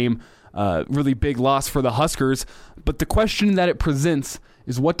All-America game. Really big loss for the Huskers. But the question that it presents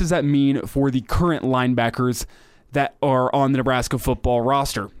is, what does that mean for the current linebackers that are on the Nebraska football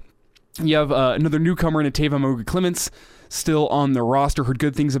roster? You have another newcomer in Tavon Moga-Clements still on the roster. Heard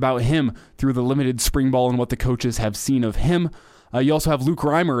good things about him through the limited spring ball and what the coaches have seen of him. You also have Luke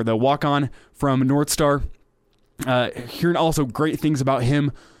Reimer, the walk-on from North Star. Hearing also great things about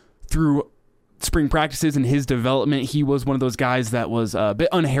him through spring practices and his development. He was one of those guys that was a bit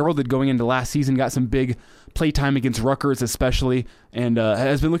unheralded going into last season, got some big play time against Rutgers especially, and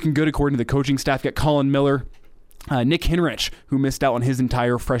has been looking good according to the coaching staff. Got Colin Miller, Nick Henrich, who missed out on his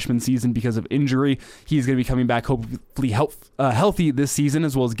entire freshman season because of injury. He's going to be coming back hopefully healthy this season,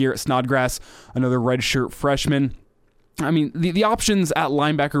 as well as Garrett Snodgrass, another redshirt freshman. I mean, the options at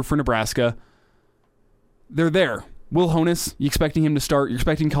linebacker for Nebraska, they're there. Will Honas, you expecting him to start. You're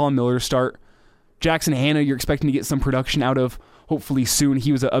expecting Colin Miller to start. Jackson Hanna, you're expecting to get some production out of hopefully soon.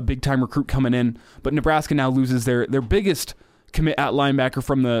 He was a big-time recruit coming in. But Nebraska now loses their biggest commit at linebacker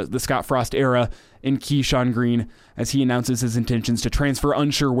from the Scott Frost era in Keyshawn Green as he announces his intentions to transfer.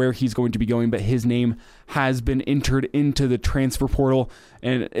 Unsure where he's going to be going, but his name has been entered into the transfer portal.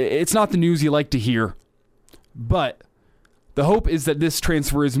 And it's not the news you like to hear, but the hope is that this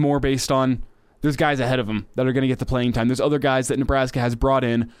transfer is more based on there's guys ahead of him that are going to get the playing time. There's other guys that Nebraska has brought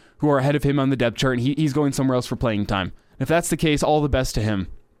in who are ahead of him on the depth chart, and he's going somewhere else for playing time. If that's the case, all the best to him.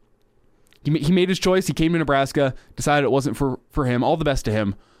 He made his choice. He came to Nebraska, decided it wasn't for him. All the best to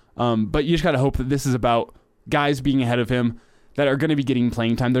him. But you just got to hope that this is about guys being ahead of him that are going to be getting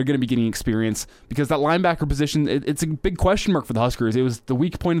playing time. They're going to be getting experience, because that linebacker position, it's a big question mark for the Huskers. It was the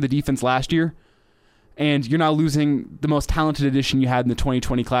weak point of the defense last year, and you're now losing the most talented addition you had in the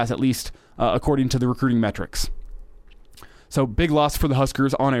 2020 class, at least according to the recruiting metrics. So big loss for the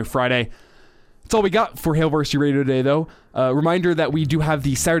Huskers on a Friday. That's all we got for Hail Varsity Radio today, though. Reminder that we do have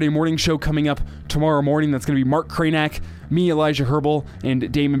the Saturday morning show coming up tomorrow morning. That's going to be Mark Kranak, me, Elijah Herbal,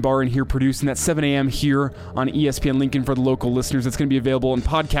 and Damon Barron here producing. That's 7 a.m. here on ESPN Lincoln for the local listeners. It's going to be available in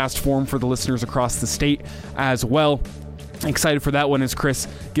podcast form for the listeners across the state as well. Excited for that one as Chris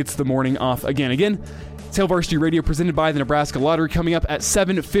gets the morning off again. It's Hail Varsity Radio presented by the Nebraska Lottery. Coming up at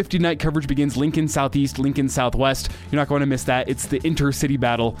 7:50, night coverage begins Lincoln Southeast, Lincoln Southwest. You're not going to miss that. It's the intercity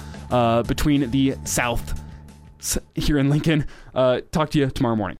battle between the South here in Lincoln. Talk to you tomorrow morning.